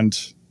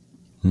 and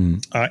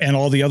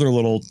all the other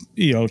little,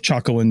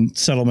 Chacoan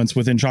settlements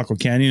within Chaco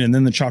Canyon, and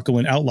then the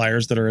Chacoan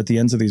outliers that are at the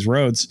ends of these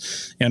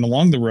roads and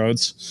along the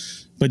roads.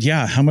 But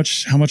yeah, how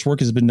much work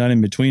has been done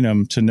in between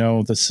them to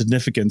know the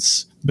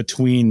significance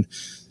between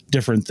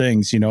different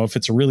things? If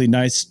it's a really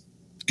nice,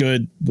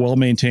 good,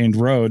 well-maintained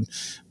road,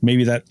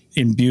 maybe that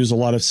imbues a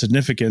lot of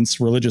significance,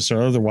 religious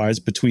or otherwise,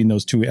 between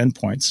those 2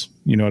 endpoints.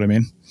 You know what I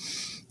mean?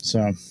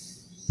 So,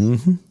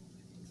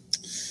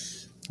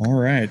 All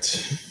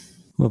right.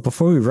 Well,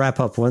 before we wrap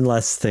up, one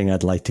last thing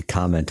I'd like to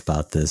comment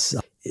about this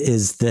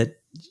is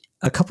that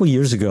a couple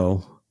years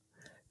ago,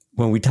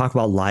 when we talk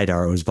about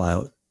Lidar, it was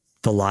about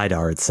the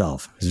Lidar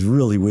itself. It was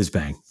really whiz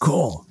bang.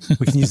 Cool.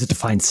 We can use it to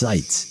find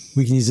sites.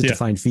 We can use it to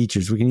find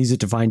features. We can use it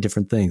to find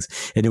different things.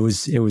 And it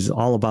was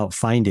all about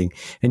finding.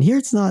 And here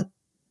it's not,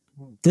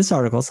 this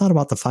article, it's not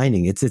about the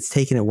finding. It's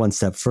taking it one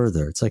step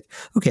further. It's like,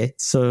 okay,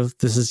 so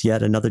this is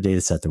yet another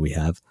data set that we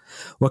have.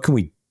 What can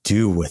we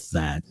do with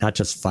that? Not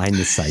just find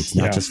the sites,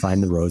 not just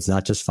find the roads,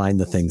 not just find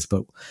the things,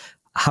 but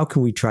how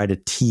can we try to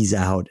tease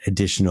out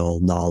additional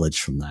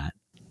knowledge from that?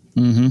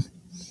 I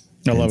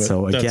love it.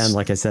 So again,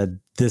 like I said,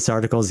 this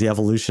article is the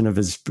evolution of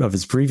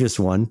his previous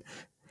one,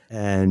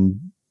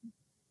 and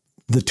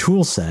the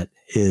tool set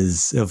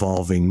is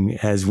evolving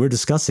as we're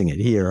discussing it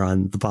here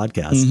on the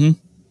podcast.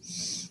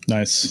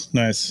 Nice.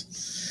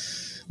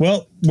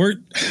 Well,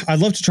 I'd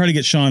love to try to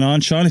get Sean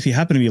on. Sean, if you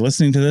happen to be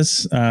listening to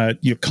this,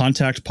 you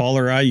contact Paul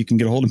or I. You can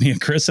get a hold of me and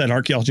Chris at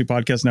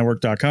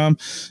archaeologypodcastnetwork.com.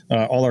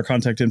 All our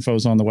contact info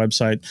is on the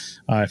website.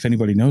 If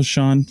anybody knows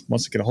Sean,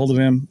 wants to get a hold of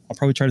him, I'll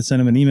probably try to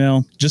send him an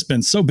email. Just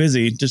been so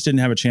busy, just didn't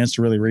have a chance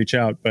to really reach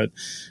out. But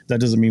that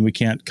doesn't mean we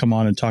can't come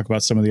on and talk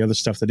about some of the other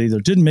stuff that either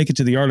didn't make it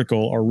to the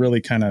article or really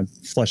kind of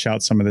flesh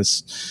out some of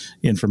this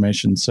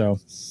information. So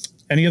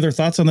any other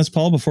thoughts on this,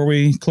 Paul, before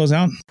we close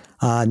out?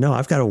 No,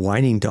 I've got a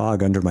whining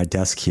dog under my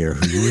desk here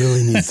who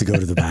really needs to go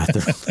to the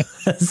bathroom.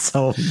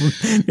 So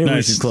maybe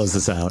we should close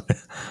this out.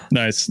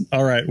 Nice.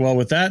 All right. Well,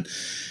 with that,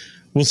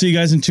 we'll see you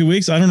guys in 2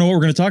 weeks. I don't know what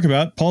we're going to talk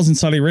about. Paul's in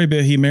Saudi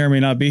Arabia. He may or may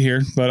not be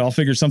here, but I'll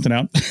figure something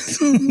out.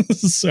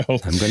 So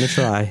I'm going to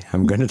try.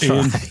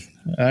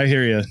 I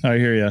hear you.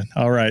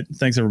 All right.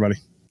 Thanks, everybody.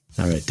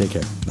 All right. Take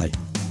care. Bye.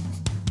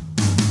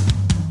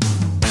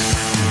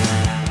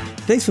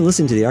 Thanks for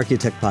listening to the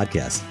Archaeotech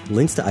Podcast.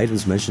 Links to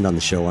items mentioned on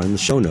the show are in the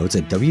show notes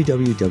at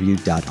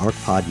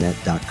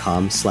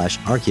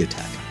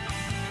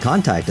www.arcpodnet.com/archaeotech.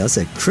 Contact us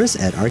at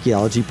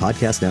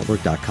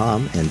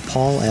chris@archaeologypodcastnetwork.com and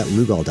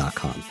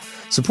paul@lugal.com.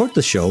 Support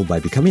the show by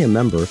becoming a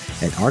member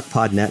at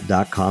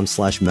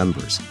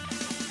arcpodnet.com/members.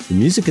 The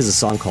music is a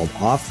song called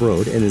Off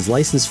Road and is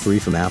license free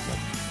from Apple.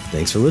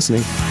 Thanks for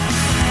listening.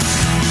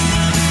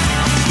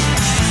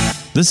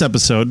 This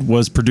episode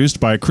was produced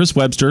by Chris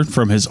Webster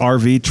from his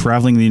RV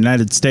traveling the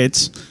United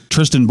States,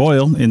 Tristan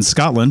Boyle in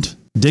Scotland,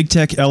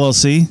 DigTech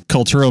LLC,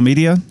 Cultural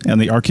Media,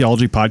 and the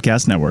Archaeology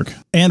Podcast Network.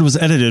 And was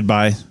edited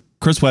by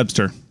Chris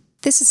Webster.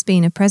 This has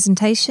been a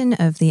presentation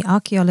of the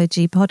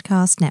Archaeology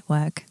Podcast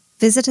Network.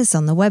 Visit us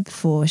on the web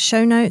for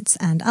show notes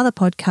and other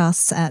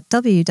podcasts at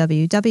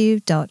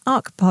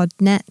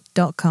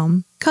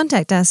www.archpodnet.com.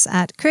 Contact us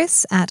at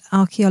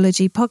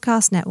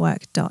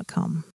chris@archaeologypodcastnetwork.com.